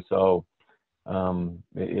do. So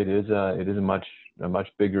it is a much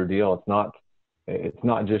bigger deal. It's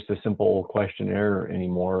not just a simple questionnaire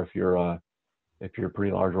anymore if you're a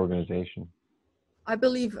pretty large organization. I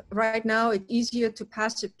believe right now it's easier to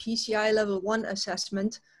pass a PCI level 1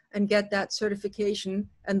 assessment and get that certification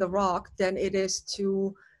and the ROC than it is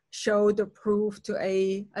to show the proof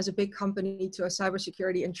as a big company to a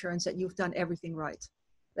cybersecurity insurance that you've done everything right.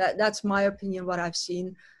 That's my opinion, what I've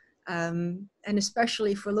seen. And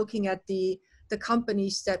especially if we're looking at the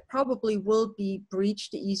companies that probably will be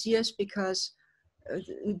breached the easiest, because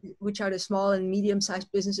which are the small and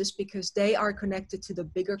medium-sized businesses, because they are connected to the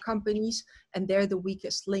bigger companies and they're the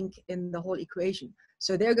weakest link in the whole equation.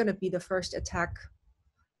 So they're going to be the first attack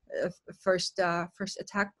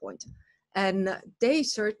point. And they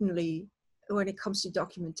certainly, when it comes to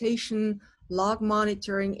documentation, log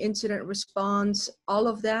monitoring, incident response, all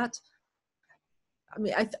of that, I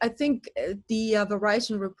mean, I think the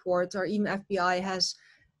Verizon report or even FBI has,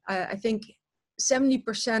 I think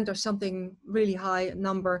 70% or something really high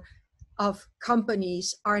number of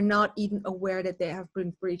companies are not even aware that they have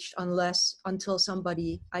been breached until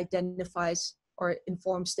somebody identifies or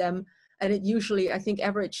informs them. And it usually, I think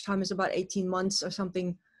average time is about 18 months or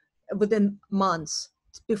something, within months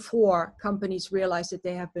before companies realize that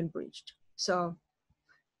they have been breached. So,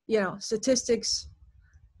 you know, statistics,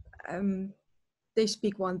 they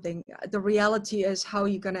speak one thing. The reality is how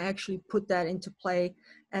you're going to actually put that into play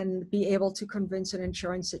and be able to convince an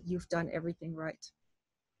insurance that you've done everything right.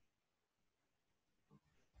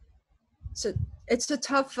 So it's a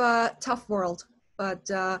tough world, but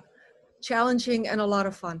challenging and a lot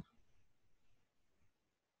of fun.